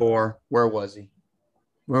 3 and 4. Where was he?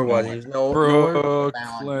 Where was he? Brooklyn.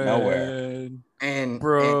 Nowhere. And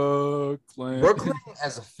Brooklyn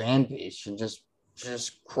as a fan base should just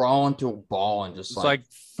crawl into a ball and just it's like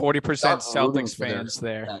 40% Celtics fans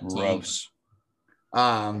there. Gross.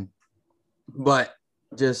 But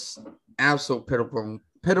just absolute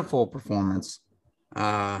pitiful performance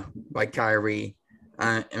by Kyrie.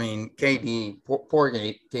 I mean, KD, poor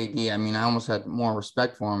KD. I mean, I almost had more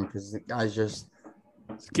respect for him because the guy's just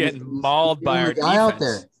getting mauled by our defense. Out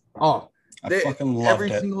there. Oh, I fucking loved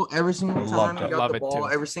it. Every single time he got the ball,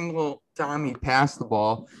 every single time he passed the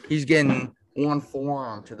ball, he's getting one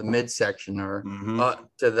forearm to the midsection or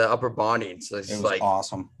to the upper body. So it's it was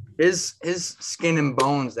awesome. His skin and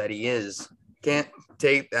bones that he is can't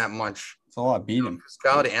take that much. It's a lot beating.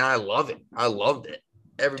 Physicality, and I love it. I loved it.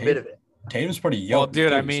 Every bit of it. Tatum's pretty young. Well,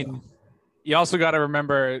 dude, I mean, you also got to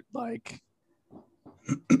remember,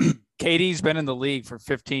 KD's been in the league for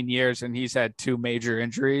 15 years, and he's had 2 major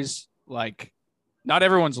injuries. Not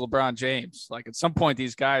everyone's LeBron James. At some point,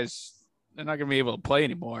 these guys, they're not going to be able to play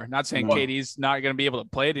anymore. Not saying KD's not going to be able to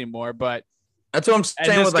play it anymore, but that's what I'm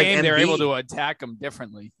saying. In this game, they're able to attack him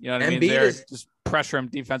differently. You know what I mean? They're just pressure him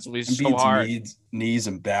defensively so hard. Knees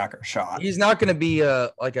and back are shot. He's not going to be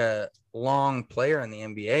a long player in the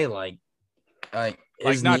NBA.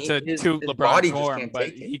 Not to toot LeBron's horn, but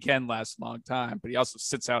he can last a long time. But he also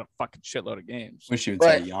sits out a fucking shitload of games. Wish you would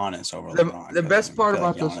say Giannis over LeBron. The best part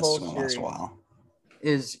about this whole series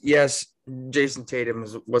is, yes, Jason Tatum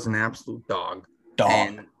was an absolute dog.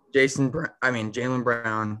 And Jaylen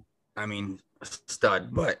Brown,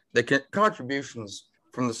 stud. But the contributions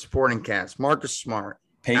from the supporting cast, Marcus Smart,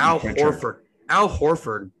 Al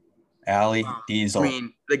Horford, Allie Diesel.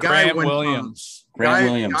 The guy Grant Williams.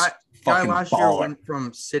 Guy last year went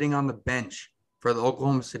from sitting on the bench for the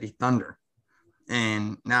Oklahoma City Thunder,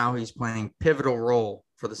 and now he's playing pivotal role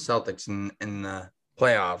for the Celtics in the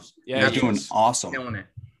playoffs. Yeah, he's doing awesome. Killing it.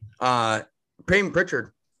 Peyton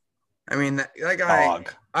Pritchard. That guy.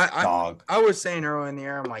 Dog. I was saying earlier in the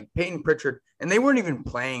year, I'm like Peyton Pritchard, and they weren't even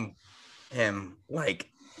playing him like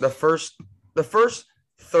the first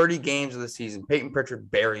 30 games of the season. Peyton Pritchard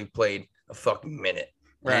barely played a fucking minute.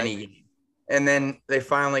 Right. And then they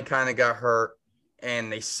finally kind of got hurt,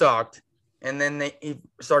 and they sucked. And then he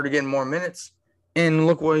started getting more minutes, and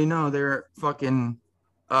look what they're fucking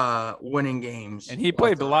winning games. And he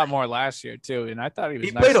played a lot more last year too. And I thought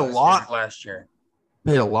he played a lot last year.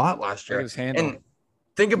 And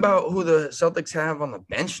think about who the Celtics have on the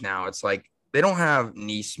bench now. It's like they don't have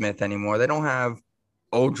Neesmith anymore. They don't have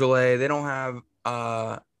Ojale. They don't have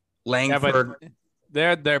Langford.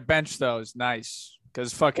 Yeah, their bench though is nice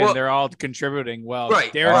because they're all contributing well.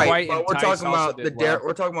 Right. Derek White and we're Tice talking about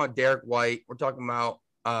we're talking about Derek White. We're talking about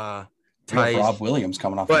Tice. Rob Williams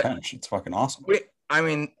coming off the bench. It's fucking awesome.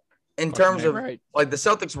 In terms of like the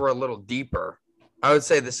Celtics were a little deeper. I would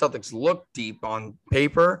say the Celtics look deep on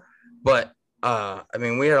paper, but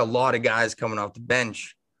we had a lot of guys coming off the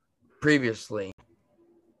bench previously.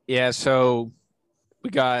 Yeah, so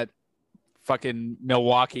we got fucking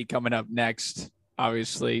Milwaukee coming up next.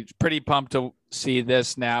 Obviously, pretty pumped to see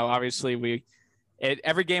this now. Obviously,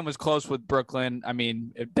 every game was close with Brooklyn.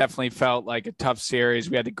 It definitely felt like a tough series.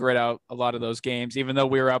 We had to grit out a lot of those games, even though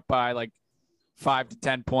we were up by like 5 to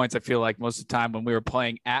 10 points. I feel like most of the time when we were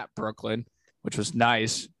playing at Brooklyn, which was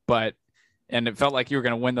nice, and it felt like you were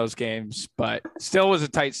going to win those games, but still was a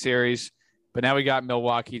tight series. But now we got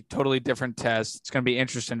Milwaukee, totally different test. It's going to be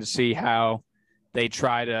interesting to see how they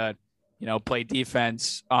try to, play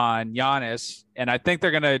defense on Giannis. And I think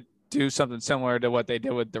they're going to do something similar to what they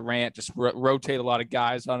did with Durant, just rotate a lot of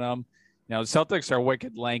guys on them. The Celtics are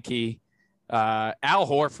wicked lanky. Al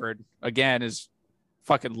Horford, again, is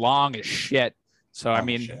fucking long as shit. So,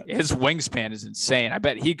 his wingspan is insane. I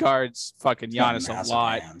bet he guards fucking Giannis a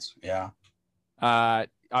lot. Hands. Yeah.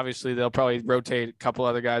 Obviously, they'll probably rotate a couple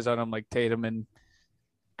other guys on him, like Tatum and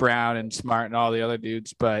Brown and Smart and all the other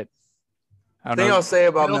dudes. But I don't know. I'll say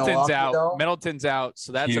about Middleton's out,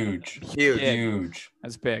 so that's huge.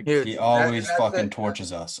 That's big. Huge. He always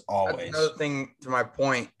torches us. Always. Another thing to my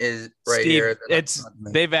point is Steve, here.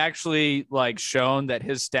 They've actually shown that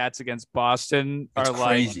his stats against Boston are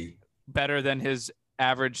crazy. Better than his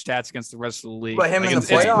average stats against the rest of the league. But him in the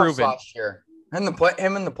playoffs last year. Him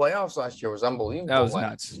in the playoffs last year was unbelievable. That was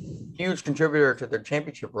nuts. Huge contributor to their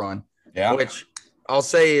championship run. Yeah. Which I'll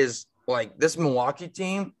say is this Milwaukee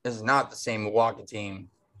team is not the same Milwaukee team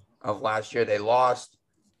of last year. They lost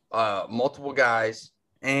multiple guys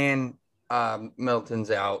and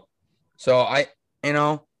Middleton's out. So I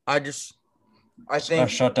think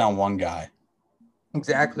shut down one guy.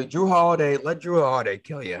 Exactly. Let Drew Holiday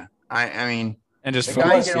kill you. And just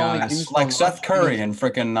focus like Seth Curry and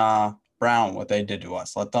freaking Brown, what they did to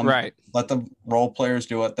us. Let the role players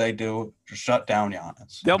do what they do. Just shut down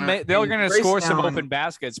Giannis. They're going to score some open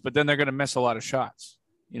baskets, but then they're going to miss a lot of shots.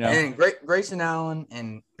 And Grayson Allen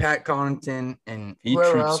and Pat Connaughton and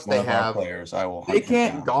whoever else they have, players, they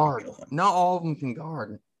can't guard. Not all of them can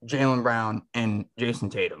guard Jaylen Brown and Jason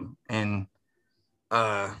Tatum. And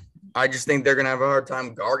I just think they're going to have a hard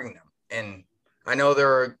time guarding them. And I know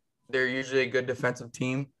they're usually a good defensive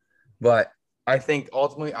team, but I think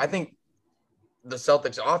ultimately, the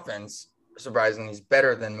Celtics offense, surprisingly, is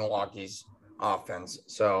better than Milwaukee's offense.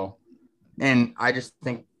 So, and I just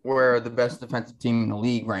think we're the best defensive team in the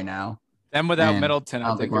league right now. And without Middleton,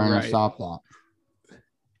 I think we're going to stop that.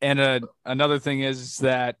 And another thing is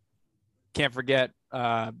that can't forget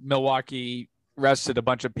Milwaukee rested a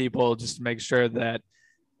bunch of people just to make sure that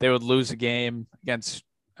they would lose a game against,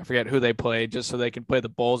 I forget who they played, just so they can play the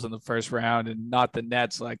Bulls in the first round and not the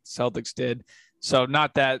Nets like the Celtics did. So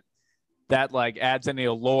not that adds any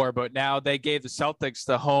allure, but now they gave the Celtics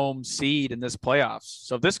the home seed in this playoffs.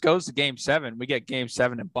 So if this goes to Game 7, we get Game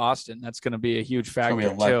 7 in Boston. That's going to be a huge factor. It's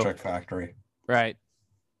going to be electric factory. Right.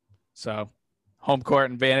 So home court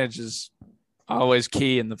advantage is always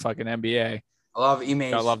key in the fucking NBA. I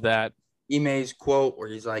love that. Ime's quote where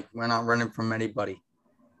he's like, "We're not running from anybody."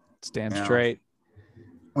 It's damn straight.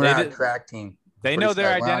 We're not a track team. They know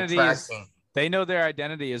their identity is They know their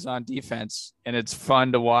identity is on defense, and it's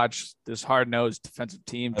fun to watch this hard-nosed defensive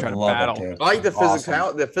team try to battle. I like the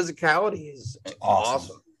physicality. The physicality is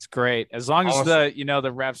awesome. It's great as long as Awesome.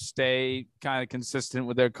 the refs stay kind of consistent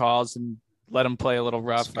with their calls and let them play a little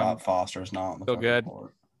rough. Scott Foster's not on the Feel good.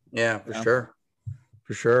 court. Yeah, for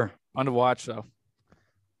sure. Fun to watch though.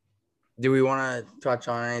 Do we want to touch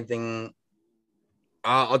on anything?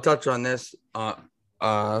 I'll touch on this off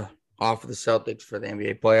of the Celtics for the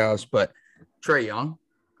NBA playoffs, but Trae Young,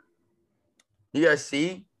 you guys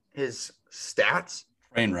see his stats?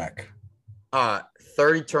 Train wreck.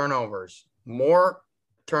 30 turnovers, more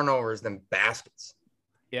turnovers than baskets.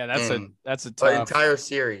 Yeah, that's a The tough entire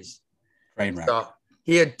series. Train wreck. So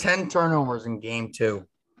he had 10 turnovers in game 2.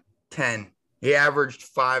 10. He averaged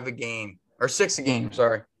 5 a game or 6 a game.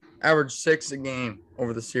 Sorry, averaged 6 a game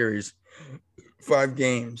over the series. 5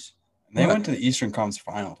 games. They went to the Eastern Conference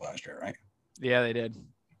Finals last year, right? Yeah, they did.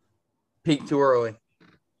 Peaked too early.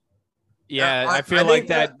 Yeah, I I feel think like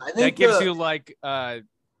that- that I think gives the- you like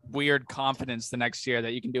weird confidence the next year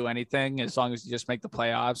that you can do anything as long as you just make the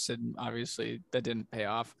playoffs. And obviously that didn't pay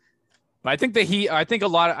off. But I think the Heat. I think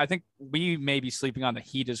we may be sleeping on the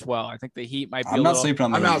Heat as well. I think the Heat might be. I'm not sleeping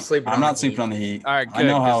on the I'm Heat. not sleeping I'm on not the sleeping Heat. on the Heat. All right, I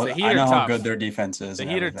know good, 'cause how the Heat I are know how tough. good their defense is. The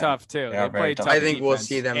and Heat are everything. tough too. They are They very play tough. tough. I think we'll defense.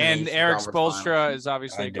 see them in the And Eastern Eric Conference Spoelstra Finals. is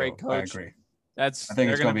obviously I a great do. I coach. agree. I I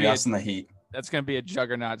think it's going to be us and the Heat. That's going to be a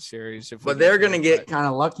juggernaut series. But they're going to get kind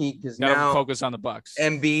of lucky because gotta now focus on the Bucks.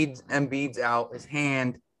 Embiid's out. His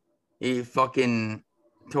hand, he fucking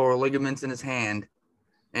tore ligaments in his hand,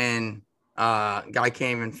 and guy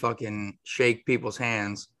can't even fucking shake people's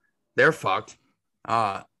hands. They're fucked.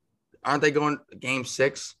 Aren't they going game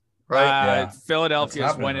 6? Right. Yeah. Philadelphia's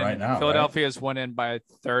That's happening winning. right now, Philadelphia's winning by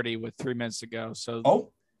 30 with 3 minutes to go. So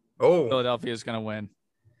Oh, Philadelphia's going to win.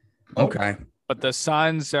 Okay. But the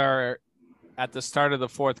Suns are at the start of the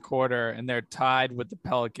fourth quarter, and they're tied with the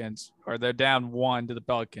Pelicans, or they're down 1 to the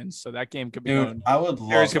Pelicans. So that game could be dude, going I would love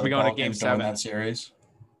Series for could be the going to game Pelicans to win 7. that series.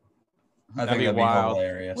 I That'd think be that'd wild. be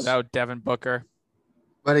hilarious. without Devin Booker.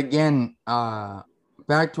 But again,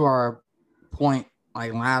 back to our point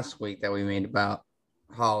like last week that we made about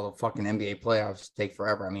how the fucking NBA playoffs take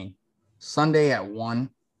forever. I mean, Sunday at 1.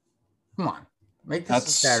 Come on. Make this That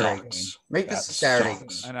a Saturday sucks. game. Make this That a Saturday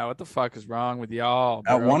sucks. I know what the fuck is wrong with y'all.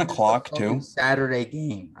 At bro? 1 o'clock Fucking too. Saturday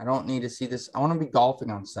game. I don't need to see this. I want to be golfing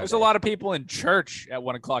on Sunday. There's a lot of people in church at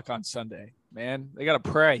 1 o'clock on Sunday. Man, they gotta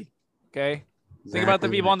pray. Okay, think about the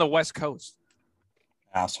Exactly. people on the West Coast.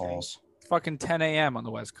 Assholes. It's fucking 10 a.m. on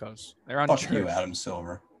the West Coast. They're on Fuck church. you, Adam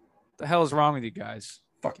Silver. What the hell is wrong with you guys?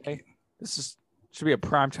 Fuck Okay. you. This should be a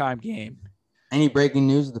primetime game. Any breaking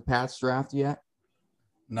news of the Pats draft yet?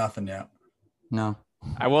 Nothing yet. No.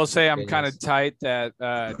 I will say I'm It kind is. of tight that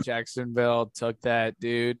Jacksonville took that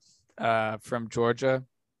dude from Georgia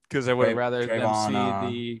because I would have rather them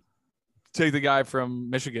see take the guy from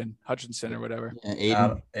Michigan, Hutchinson or whatever. Yeah,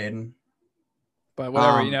 Aiden. Aiden. But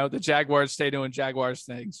whatever, the Jaguars stay doing Jaguars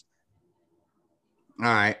things. All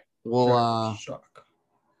right. We'll Shock.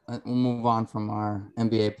 we'll move on from our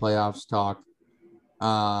NBA playoffs talk.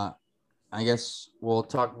 I guess we'll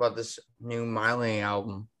talk about this new Miley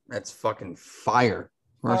album. That's fucking fire.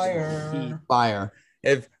 Fire.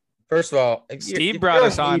 First of all, Steve if brought you're a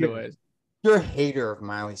us onto hater- it. If you're a hater of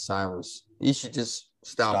Miley Cyrus, you should just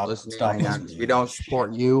stop listening stop right now listening because to we this don't shit.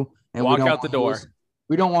 support you and Walk we don't out the want you door.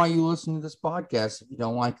 we don't want you listening to this podcast if you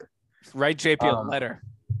don't like her. Write JP a letter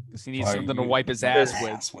because he needs Why something to you- wipe his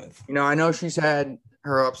ass with. You know, I know she's had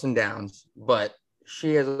her ups and downs, but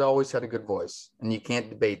she has always had a good voice, and you can't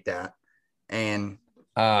debate that. And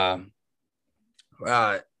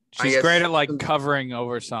She's guess- great at like covering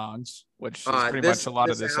over songs, which is pretty much a lot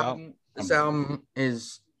of this album. This album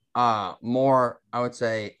is more, I would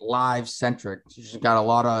say, live centric. She's got a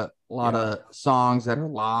lot of songs that are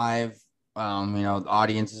live. The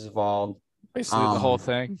audience is involved. Basically, the whole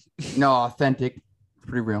thing. No, authentic,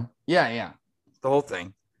 pretty real. Yeah, the whole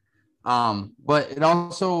thing. But it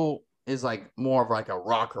also is like more of like a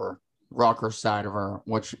rocker side of her,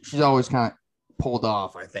 which she's always kind of pulled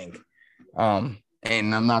off, I think.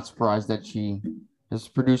 And I'm not surprised that she has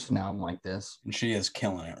produced an album like this. And she is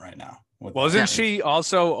killing it right now. Wasn't she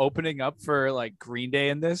also opening up for like Green Day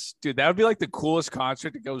in this? Dude, that would be like the coolest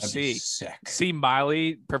concert to go That'd be see. sick. See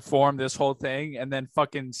Miley perform this whole thing and then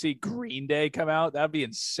fucking see Green Day come out. That'd be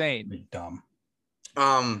insane. Be dumb.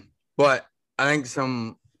 But I think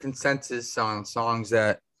some consensus on songs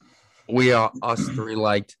that us three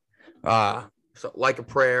liked. So Like a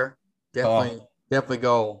Prayer, definitely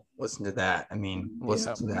go listen to that. I mean,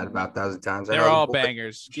 listen to that about 1,000 times. They're all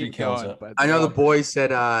bangers. She Keep kills going. it. But I know the boys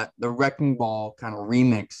said the Wrecking Ball kind of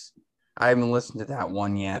remix I haven't listened to that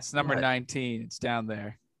one yet. It's number 19. It's down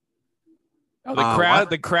there. Oh, what?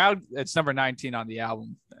 the crowd. It's number 19 on the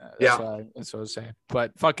album. That's what I was saying.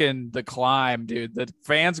 But fucking The Climb, dude. The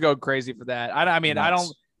fans go crazy for that. I don't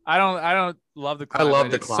love The Climb. I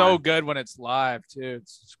love The Climb. It's Climb. so good when it's live too.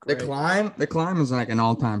 It's great. The Climb is like an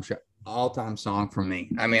all-time song for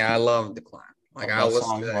me. I mean, I love The Climb. Like I'll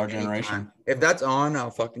listen to that our anytime. generation. If that's on,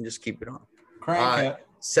 I'll fucking just keep it on. Crank it.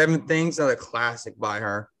 Seven Things, another classic by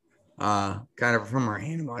her. Kind of from her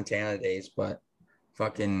Hannah Montana days, but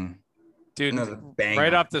fucking Dude, another banger.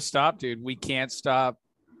 right off the stop, dude. We Can't Stop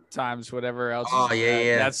times whatever else. Oh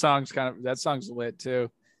yeah. That song's lit too.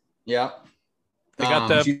 Yeah. They got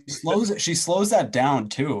the She slows that down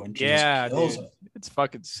too, and she just kills dude, it. it's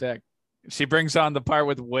fucking sick. She brings on the part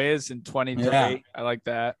with Wiz in 23. Yeah. I like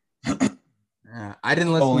that. Yeah, I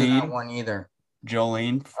didn't listen to that one either.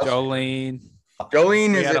 Jolene Jolene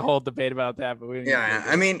We is had a whole debate about that, but we didn't yeah.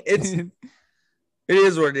 I mean, it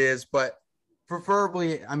is what it is, but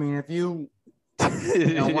preferably, I mean, if you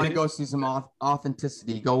want to go see some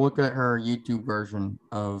authenticity, go look at her YouTube version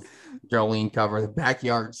of Jolene cover, the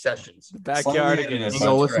Backyard Sessions. The Backyard again. And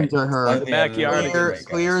go listen to her The Backyard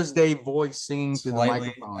clear as day voice singing through the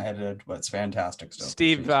microphone. Edited, but it's fantastic stuff.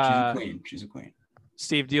 Steve, she's a queen. She's a queen.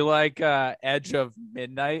 Steve, do you like Edge of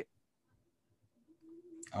Midnight?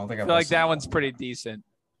 I don't think I feel like that one's pretty decent.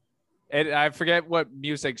 And I forget what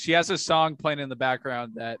music. She has a song playing in the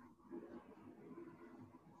background that.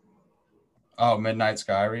 Oh, Midnight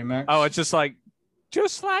Sky remix. Oh, it's just like the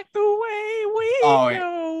way we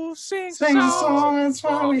go, sing a song. That's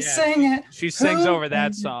why we sing it. She sings over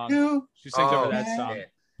that song. She sings over that song,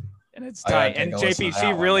 and it's tight. And JP,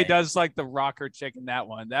 she really does like the rocker chick in that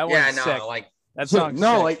one. That one's sick. Like that song.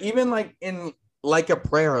 No, like even like in Like a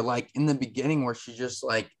Prayer, like in the beginning where she just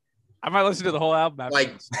like. I might listen to the whole album. After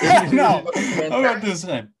like no, I'm not the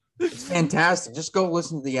same. It's fantastic. Just go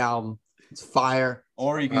listen to the album. It's fire.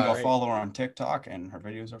 Or you can go follow her on TikTok, and her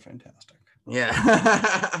videos are fantastic. Yeah.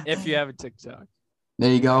 If you have a TikTok.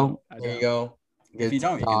 There you go. There you go. If you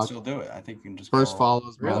don't, you can still do it. I think you can just first go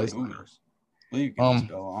follows. really Google. You can just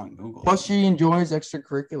go on Google. Plus, she enjoys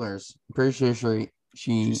extracurriculars. Pretty sure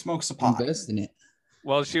she smokes a pot. Invest in it.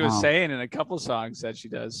 Well, she was saying in a couple songs that she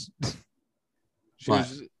does. She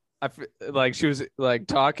was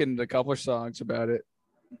talking a couple of songs about it.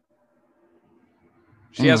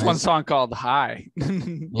 She has one song called High.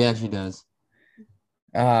 Yeah, she does.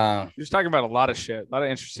 She was talking about a lot of shit, a lot of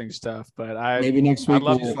interesting stuff. But maybe next week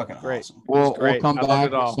we'll come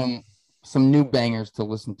back with some new bangers to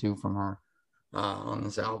listen to from her on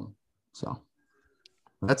this album. So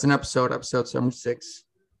that's an episode 76.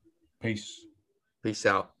 Peace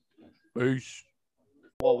out. Peace.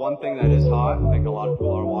 Well, one thing that is hot, I think a lot of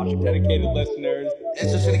people are watching. Dedicated listeners.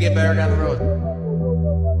 It's just going to get better down the road.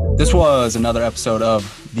 This was another episode of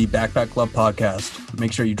the Backpack Club podcast.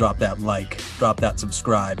 Make sure you drop that like, drop that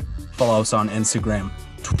subscribe, follow us on Instagram,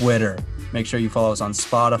 Twitter. Make sure you follow us on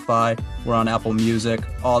Spotify. We're on Apple Music,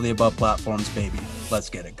 all the above platforms, baby. Let's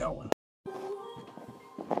get it going.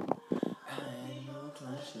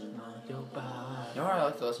 You know what I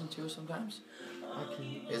like to listen to sometimes?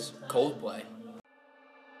 Is Coldplay.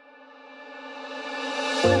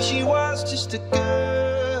 When she was just a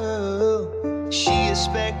girl, she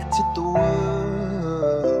expected the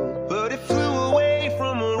world, but it flew away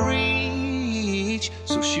from her reach,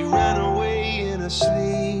 so she ran away in her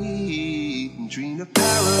sleep and dreamed of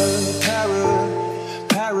paradise,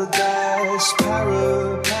 paradise,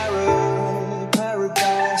 paradise.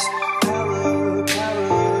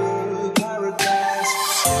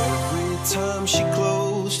 Every time she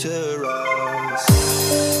closed her eyes.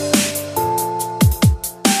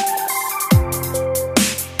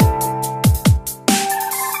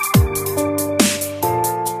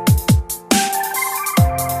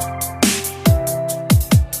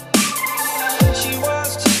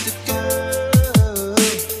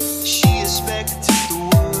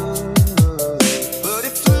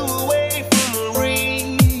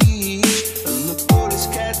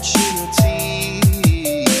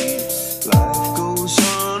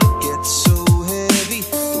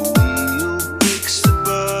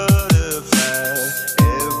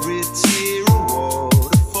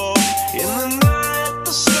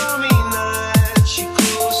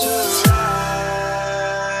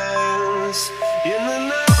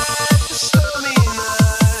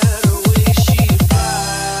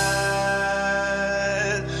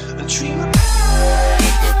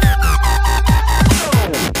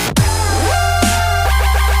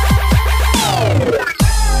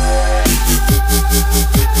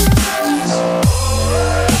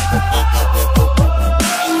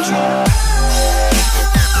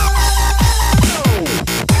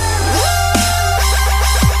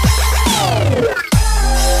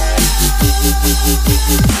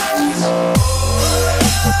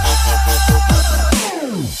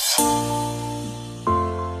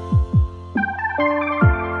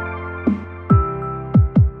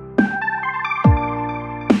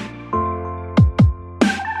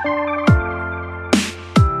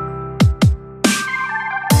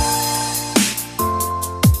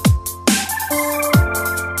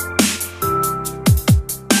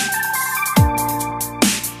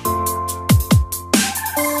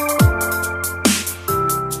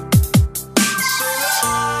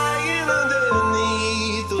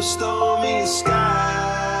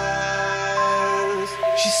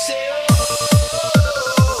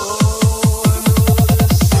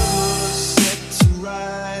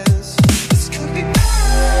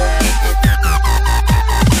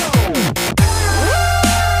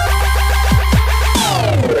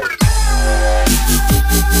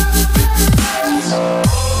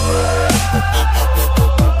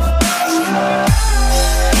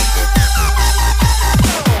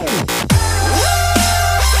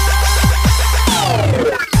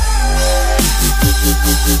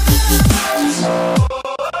 Peace.